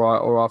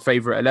or our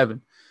favorite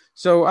 11.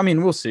 So, I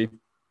mean, we'll see.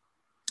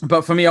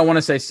 But for me, I want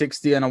to say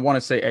 60 and I want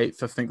to say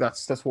 8th. I think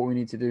that's what we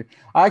need to do.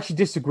 I actually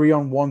disagree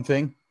on one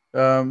thing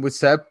with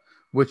Seb,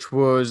 which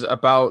was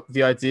about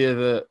the idea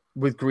that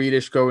with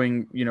Grealish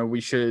going,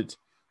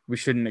 we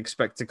shouldn't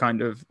expect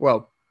to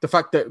the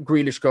fact that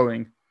Grealish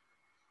going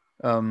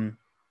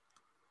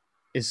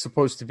is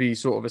supposed to be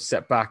sort of a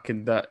setback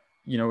and that,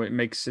 it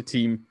makes a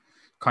team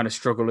kind of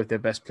struggle if their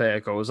best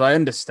player goes. I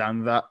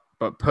understand that.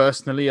 But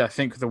personally, I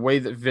think the way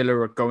that Villa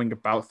are going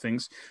about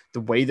things,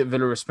 the way that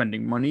Villa are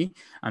spending money,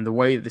 and the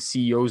way that the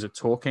CEOs are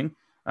talking,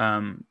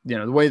 the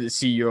way that the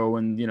CEO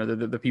and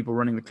the people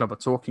running the club are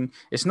talking,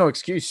 it's no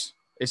excuse.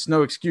 It's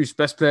no excuse.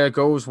 Best player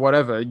goes,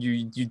 whatever.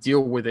 You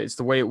deal with it. It's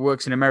the way it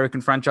works in American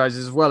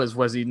franchises as well, as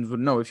Wes Edens would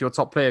know. If your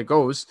top player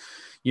goes,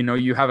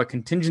 you have a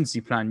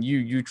contingency plan.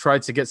 You try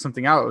to get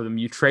something out of them.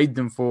 You trade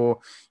them for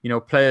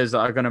players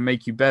that are going to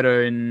make you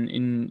better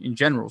in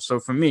general.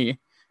 So for me,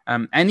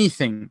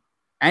 anything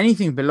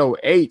below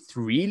 8th,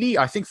 really,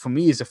 I think for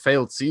me is a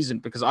failed season,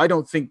 because I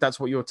don't think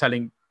that's what you're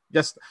telling.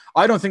 Yes,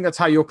 I don't think that's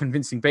how you're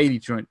convincing Bailey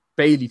to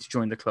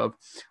join the club,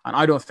 and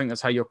I don't think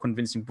that's how you're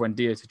convincing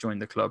Buendia to join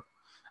the club.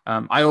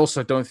 I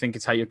also don't think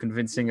it's how you're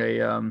convincing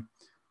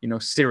a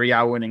Serie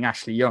A winning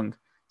Ashley Young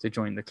to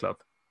join the club.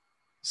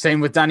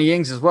 Same with Danny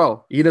Ings as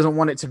well. He doesn't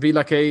want it to be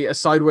like a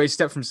sideways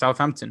step from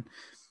Southampton.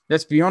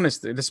 Let's be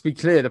honest. Let's be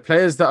clear. The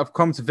players that have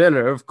come to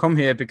Villa have come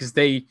here because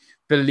they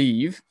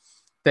believe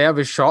they have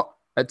a shot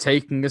at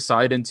taking a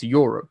side into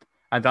Europe,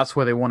 and that's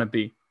where they want to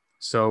be.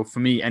 So for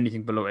me,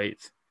 anything below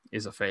 8th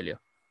is a failure.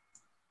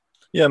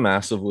 Yeah,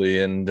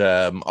 massively. And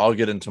I'll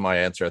get into my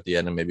answer at the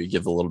end and maybe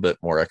give a little bit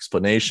more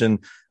explanation.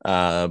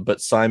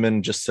 But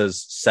Simon just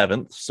says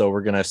 7th. So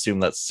we're going to assume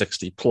that's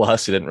 60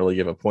 plus. He didn't really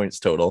give a points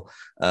total.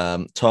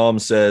 Tom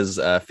says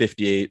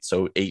 58.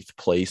 So 8th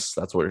place.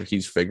 That's what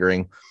he's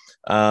figuring.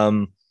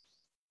 I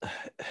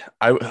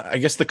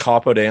guess the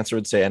cop-out answer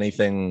would say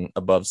anything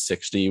above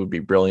 60 would be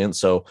brilliant.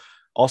 So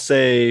I'll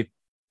say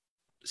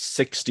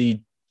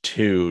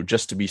 62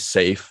 just to be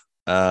safe.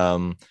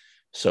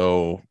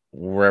 So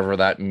wherever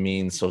that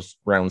means, so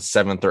around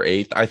 7th or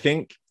 8th. I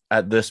think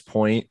at this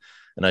point,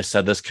 and I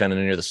said this kind of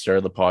near the start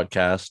of the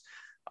podcast,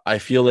 I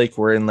feel like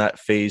we're in that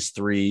phase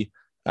 3,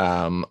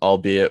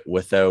 albeit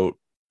without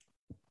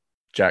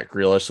Jack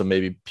Grealish. So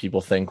maybe people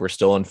think we're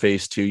still in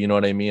phase 2. You know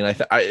what I mean?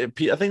 I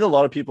think a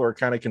lot of people are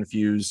kind of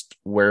confused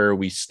where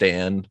we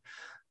stand.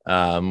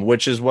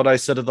 Which is what I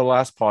said at the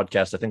last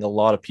podcast. I think a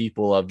lot of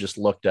people have just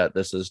looked at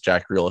this as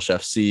Jack Grealish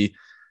FC.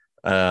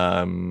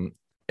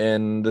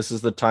 And this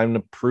is the time to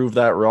prove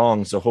that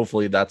wrong. So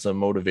hopefully that's a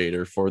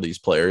motivator for these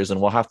players,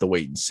 and we'll have to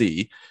wait and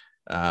see.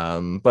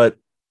 But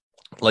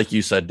like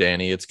you said,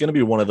 Danny, it's going to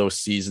be one of those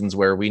seasons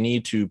where we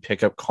need to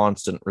pick up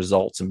constant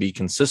results and be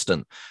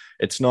consistent.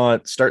 It's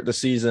not start the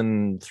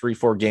season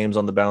 3-4 games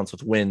on the bounce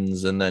with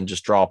wins and then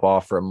just drop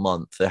off for a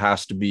month. It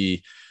has to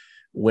be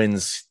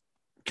wins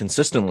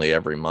consistently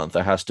every month.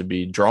 It has to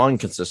be drawing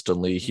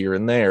consistently here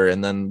and there,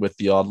 and then with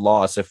the odd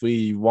loss, if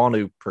we want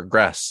to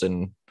progress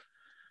and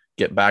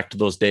get back to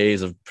those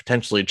days of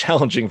potentially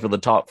challenging for the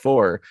top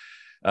 4,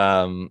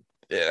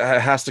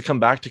 it has to come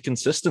back to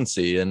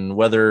consistency. And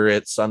whether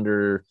it's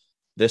under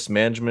this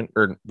management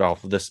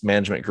this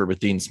management group with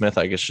Dean Smith,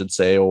 I guess should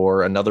say,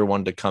 or another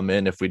one to come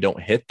in, if we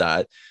don't hit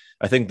that,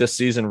 I think this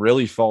season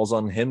really falls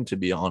on him, to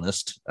be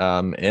honest,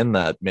 and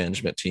that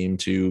management team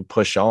to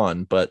push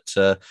on. But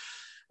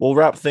we'll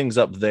wrap things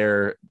up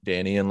there,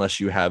 Danny, unless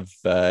you have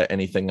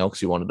anything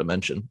else you wanted to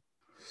mention.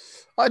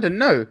 I don't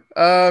know.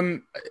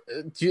 I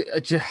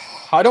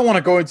don't want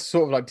to go into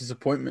sort of like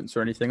disappointments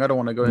or anything. I don't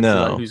want to go into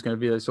like who's going to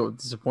be a sort of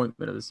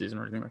disappointment of the season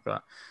or anything like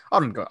that. I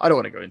don't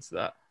want to go into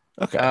that.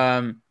 Okay.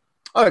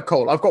 All right,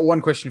 Cole, I've got one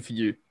question for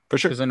you. For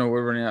sure. Because I know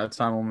we're running out of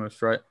time almost,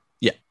 right?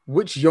 Yeah.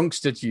 Which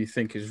youngster do you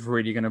think is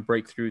really going to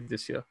break through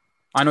this year?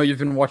 I know you've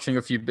been watching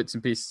a few bits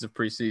and pieces of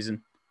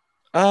preseason.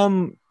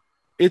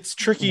 It's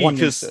tricky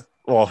because,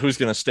 well, who's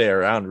going to stay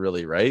around,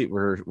 really, right?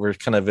 We're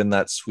kind of in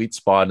that sweet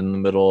spot in the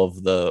middle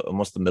of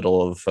almost the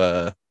middle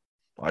of,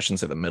 I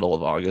shouldn't say the middle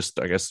of August,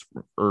 I guess,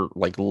 or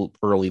like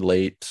early,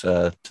 late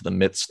to the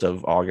midst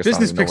of August.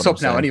 Business picks up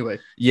now anyway.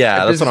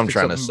 Yeah, that's what I'm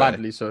trying to say.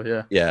 Badly, so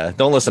yeah. Yeah,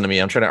 don't listen to me.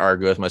 I'm trying to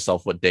argue with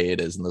myself what day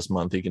it is in this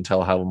month. You can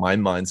tell how my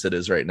mindset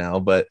is right now.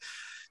 But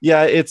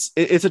yeah, it's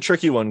a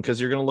tricky one because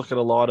you're going to look at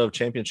a lot of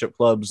championship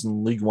clubs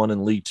in League One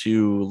and League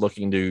Two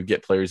looking to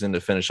get players in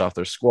to finish off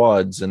their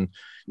squads. And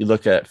you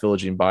look at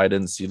Philogene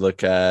Bidens, you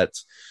look at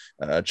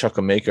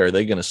Chukwuemeka, are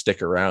they going to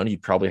stick around?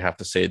 You'd probably have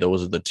to say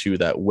those are the two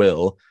that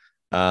will.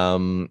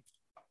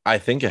 I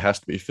think it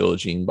has to be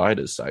Philogene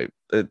Bidens. I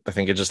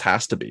think it just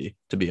has to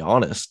be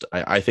honest.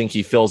 I think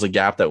he fills a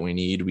gap that we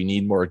need. We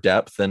need more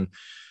depth, and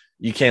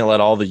you can't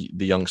let all the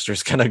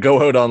youngsters kind of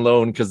go out on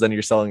loan because then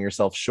you're selling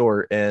yourself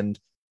short. And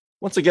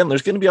once again,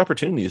 there's going to be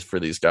opportunities for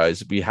these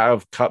guys. We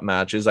have cup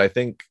matches. I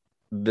think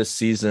this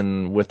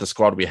season with the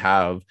squad we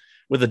have,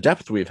 with the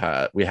depth we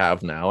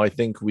have now, I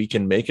think we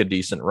can make a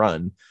decent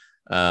run.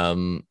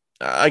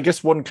 I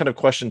guess one kind of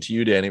question to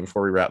you, Danny,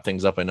 before we wrap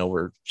things up. I know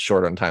we're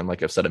short on time,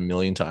 like I've said a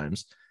million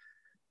times.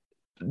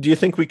 Do you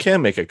think we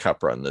can make a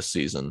cup run this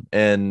season?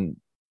 And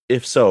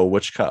if so,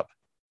 which cup?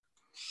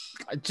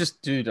 I'm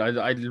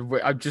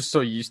just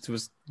so used to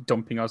us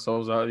dumping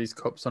ourselves out of these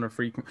cups on a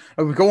frequent.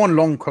 We go on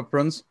long cup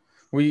runs.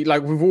 We've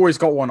always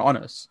got one on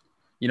us.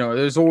 You know,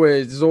 there's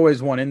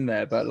always one in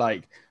there, but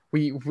like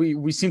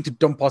we seem to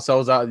dump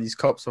ourselves out of these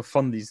cups for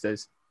fun these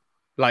days.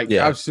 Like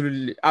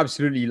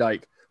absolutely,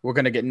 like we're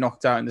gonna get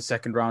knocked out in the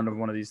second round of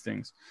one of these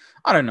things.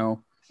 I don't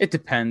know. It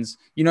depends.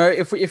 You know,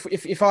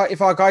 if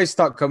our guys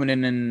start coming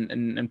in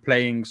and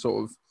playing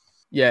sort of,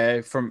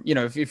 from, you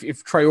know,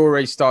 if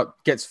Traore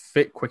gets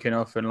fit quick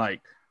enough and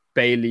like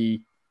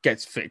Bailey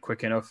gets fit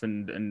quick enough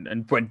and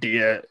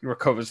Buendia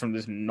recovers from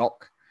this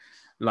knock,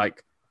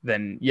 like,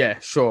 then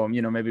sure,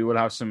 you know, maybe we'll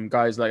have some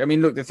guys like, I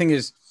mean, look, the thing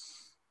is,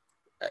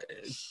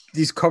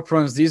 these cup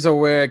runs, these are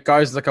where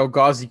guys like El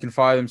Ghazi can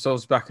fire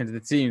themselves back into the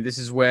team. This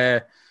is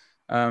where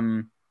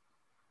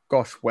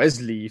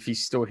Wesley, if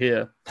he's still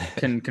here,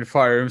 can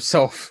fire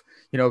himself,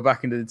 you know,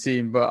 back into the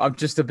team. But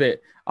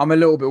I'm a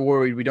little bit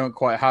worried we don't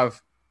quite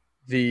have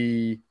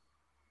the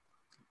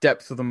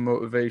depth of the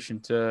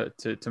motivation to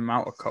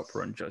mount a cup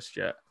run just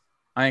yet.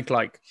 I think,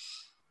 like,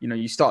 you know,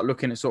 you start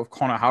looking at sort of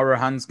Conor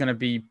Harahan's going to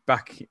be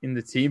back in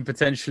the team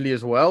potentially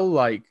as well.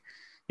 Like,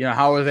 you know,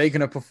 how are they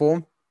going to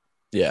perform?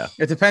 Yeah,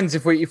 it depends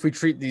if we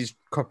treat these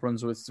cup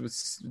runs with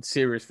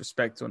serious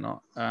respect or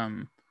not.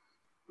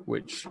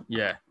 Which,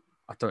 I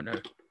don't know.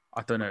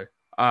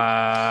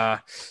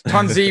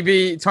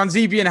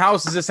 Tanzibi and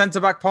House as a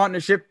centre-back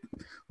partnership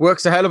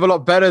works a hell of a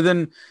lot better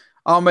than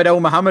Ahmed El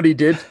Mohammadi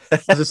did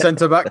as a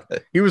centre-back.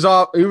 He was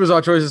our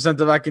choice of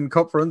centre-back in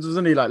cup runs,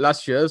 wasn't he, like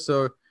last year?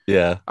 So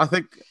yeah, I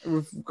think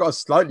we've got a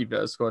slightly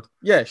better squad.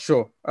 Yeah,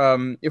 sure.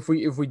 If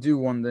we do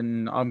one,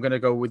 then I'm going to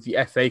go with the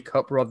FA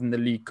Cup rather than the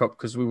League Cup,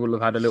 because we will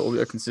have had a little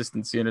bit of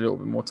consistency and a little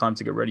bit more time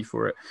to get ready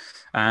for it,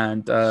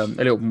 and a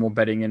little bit more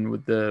betting in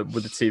with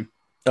the team.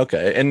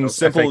 Okay,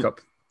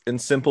 and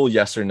simple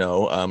yes or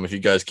no. If you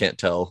guys can't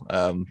tell,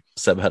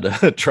 Seb had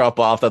to drop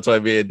off. That's why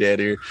me and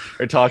Danny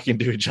are talking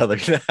to each other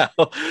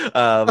now.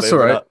 That's all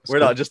right. We're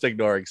not just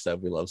ignoring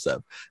Seb. We love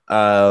Seb.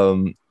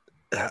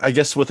 I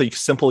guess with a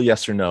simple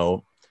yes or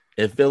no,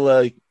 if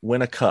Villa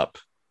win a cup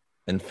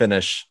and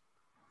finish,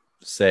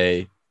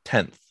 say,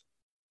 10th,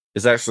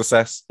 is that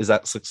success? Is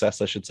that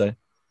success, I should say?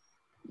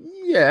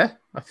 Yeah,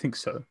 I think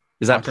so.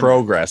 Is that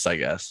progress, I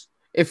guess?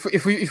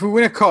 If we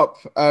win a cup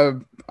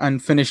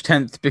and finish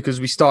 10th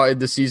because we started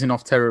the season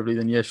off terribly,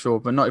 then yeah, sure.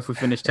 But not if we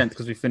finish 10th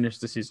because we finished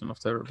the season off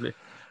terribly.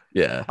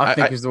 Yeah. I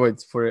think is the way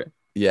for it.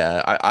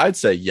 Yeah, I'd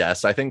say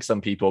yes. I think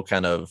some people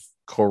kind of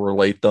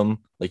correlate them.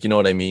 Like, you know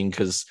what I mean?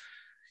 Because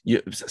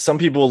some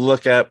people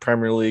look at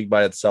Premier League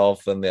by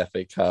itself and the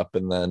FA Cup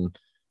and then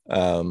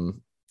the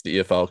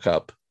EFL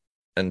Cup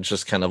and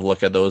just kind of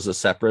look at those as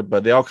separate,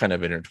 but they all kind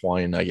of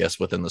intertwine, I guess,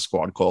 within the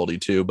squad quality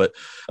too. But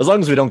as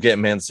long as we don't get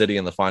Man City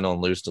in the final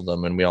and lose to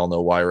them, and we all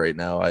know why right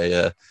now,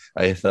 I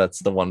that's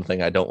the one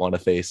thing I don't want to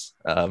face,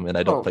 and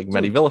I don't think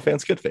many Villa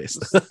fans could face.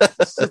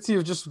 City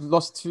have just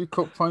lost 2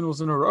 cup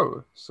finals in a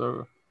row,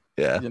 so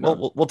yeah, you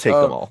know. we'll take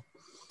them all.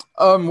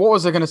 What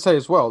was I going to say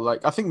as well?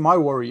 Like, I think my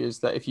worry is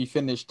that if you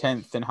finish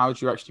 10th, then how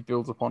do you actually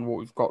build upon what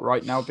we've got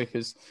right now?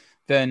 Because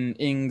then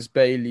Ings,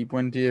 Bailey,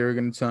 Buendia are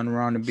going to turn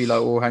around and be like,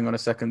 oh, hang on a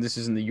second, this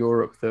isn't the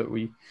Europe that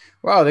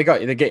they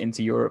get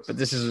into Europe, but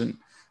this isn't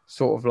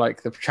sort of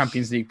like the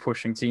Champions League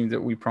pushing team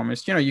that we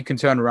promised. You know, you can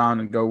turn around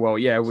and go, well,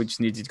 yeah, we just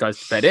need these guys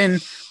to bet in.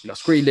 We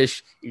lost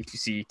Grealish,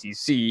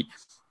 etc.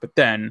 But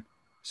then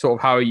sort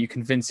of how are you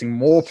convincing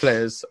more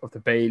players of the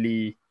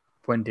Bailey,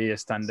 Buendia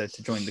standard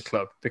to join the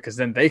club? Because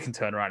then they can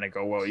turn around and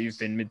go, well, you've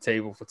been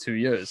mid-table for 2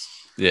 years.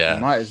 Yeah.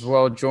 You might as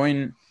well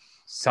join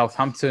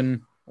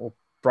Southampton or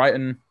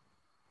Brighton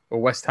or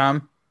West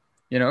Ham,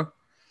 you know?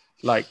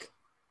 Like,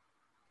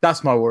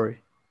 that's my worry.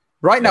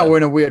 Right now, we're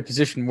in a weird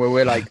position where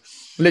we're like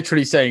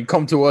literally saying,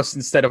 come to us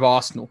instead of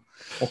Arsenal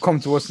or come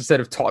to us instead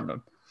of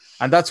Tottenham.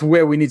 And that's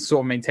where we need to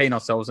sort of maintain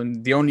ourselves.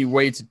 And the only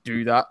way to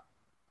do that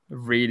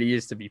really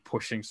is to be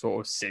pushing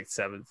sort of 6th,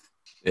 7th.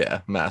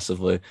 Yeah,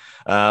 massively.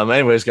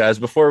 Anyways, guys,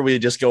 before we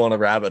just go on a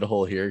rabbit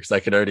hole here, because I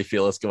could already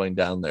feel us going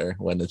down there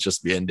when it's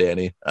just me and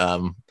Danny.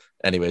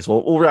 Anyways,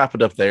 we'll wrap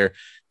it up there.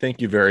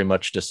 Thank you very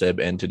much to Seb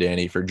and to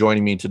Danny for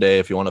joining me today.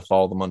 If you want to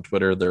follow them on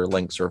Twitter, their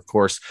links are, of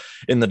course,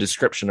 in the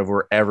description of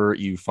wherever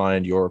you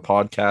find your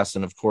podcast.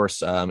 And of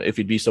course, if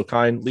you'd be so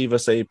kind, leave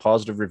us a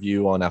positive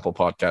review on Apple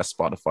Podcasts,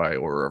 Spotify,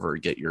 or wherever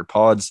you get your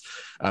pods.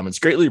 It's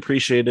greatly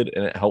appreciated,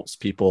 and it helps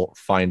people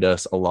find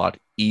us a lot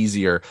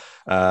easier.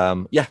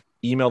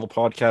 email the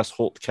podcast,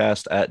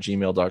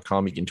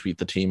 holtcast@gmail.com. You can tweet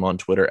the team on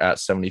Twitter at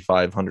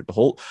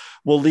 7500holt.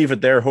 We'll leave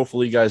it there.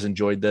 Hopefully you guys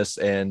enjoyed this,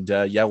 and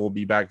we'll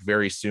be back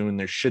very soon.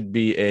 There should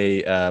be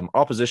a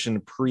opposition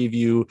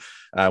preview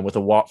with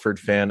a Watford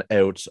fan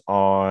out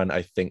on,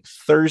 I think,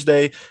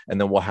 Thursday, and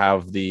then we'll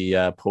have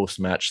the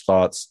post-match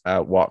thoughts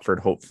at Watford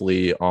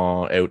hopefully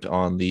out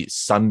on the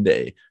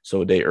Sunday,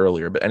 so a day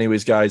earlier. But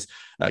anyways, guys,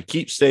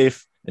 keep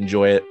safe,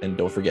 enjoy it, and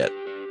don't forget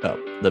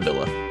the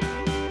Villa.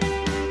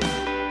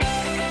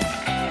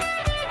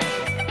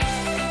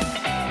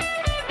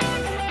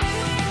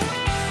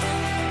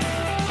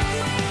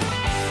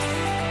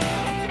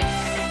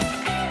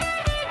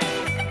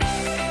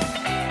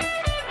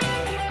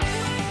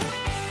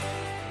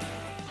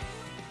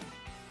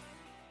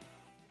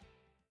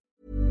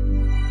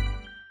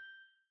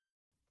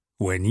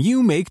 When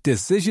you make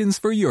decisions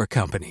for your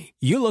company,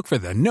 you look for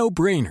the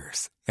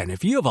no-brainers. And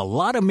if you have a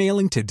lot of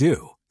mailing to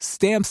do,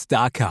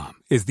 Stamps.com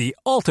is the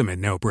ultimate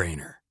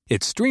no-brainer.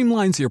 It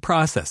streamlines your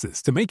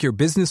processes to make your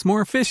business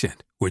more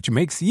efficient, which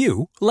makes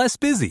you less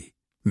busy.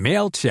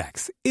 Mail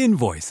checks,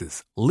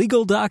 invoices,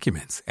 legal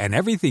documents, and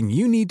everything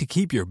you need to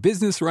keep your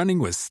business running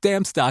with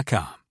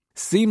Stamps.com.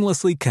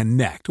 Seamlessly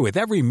connect with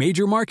every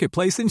major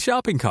marketplace and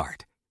shopping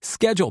cart.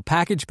 Schedule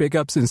package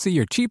pickups and see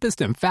your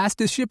cheapest and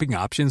fastest shipping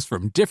options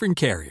from different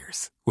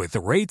carriers, with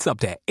rates up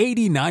to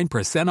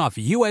 89% off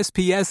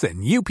USPS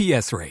and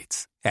UPS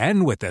rates.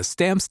 And with the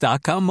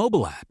Stamps.com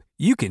mobile app,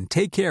 you can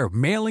take care of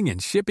mailing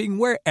and shipping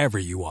wherever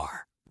you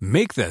are.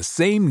 Make the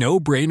same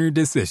no-brainer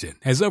decision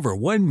as over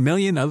 1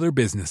 million other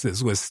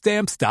businesses with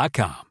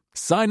Stamps.com.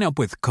 Sign up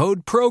with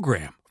code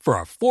PROGRAM for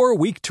a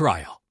 4-week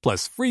trial,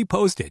 plus free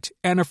postage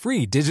and a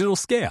free digital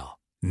scale.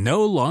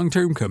 No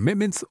long-term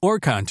commitments or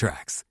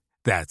contracts.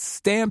 That's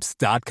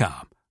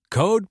Stamps.com.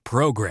 Code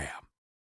PROGRAM.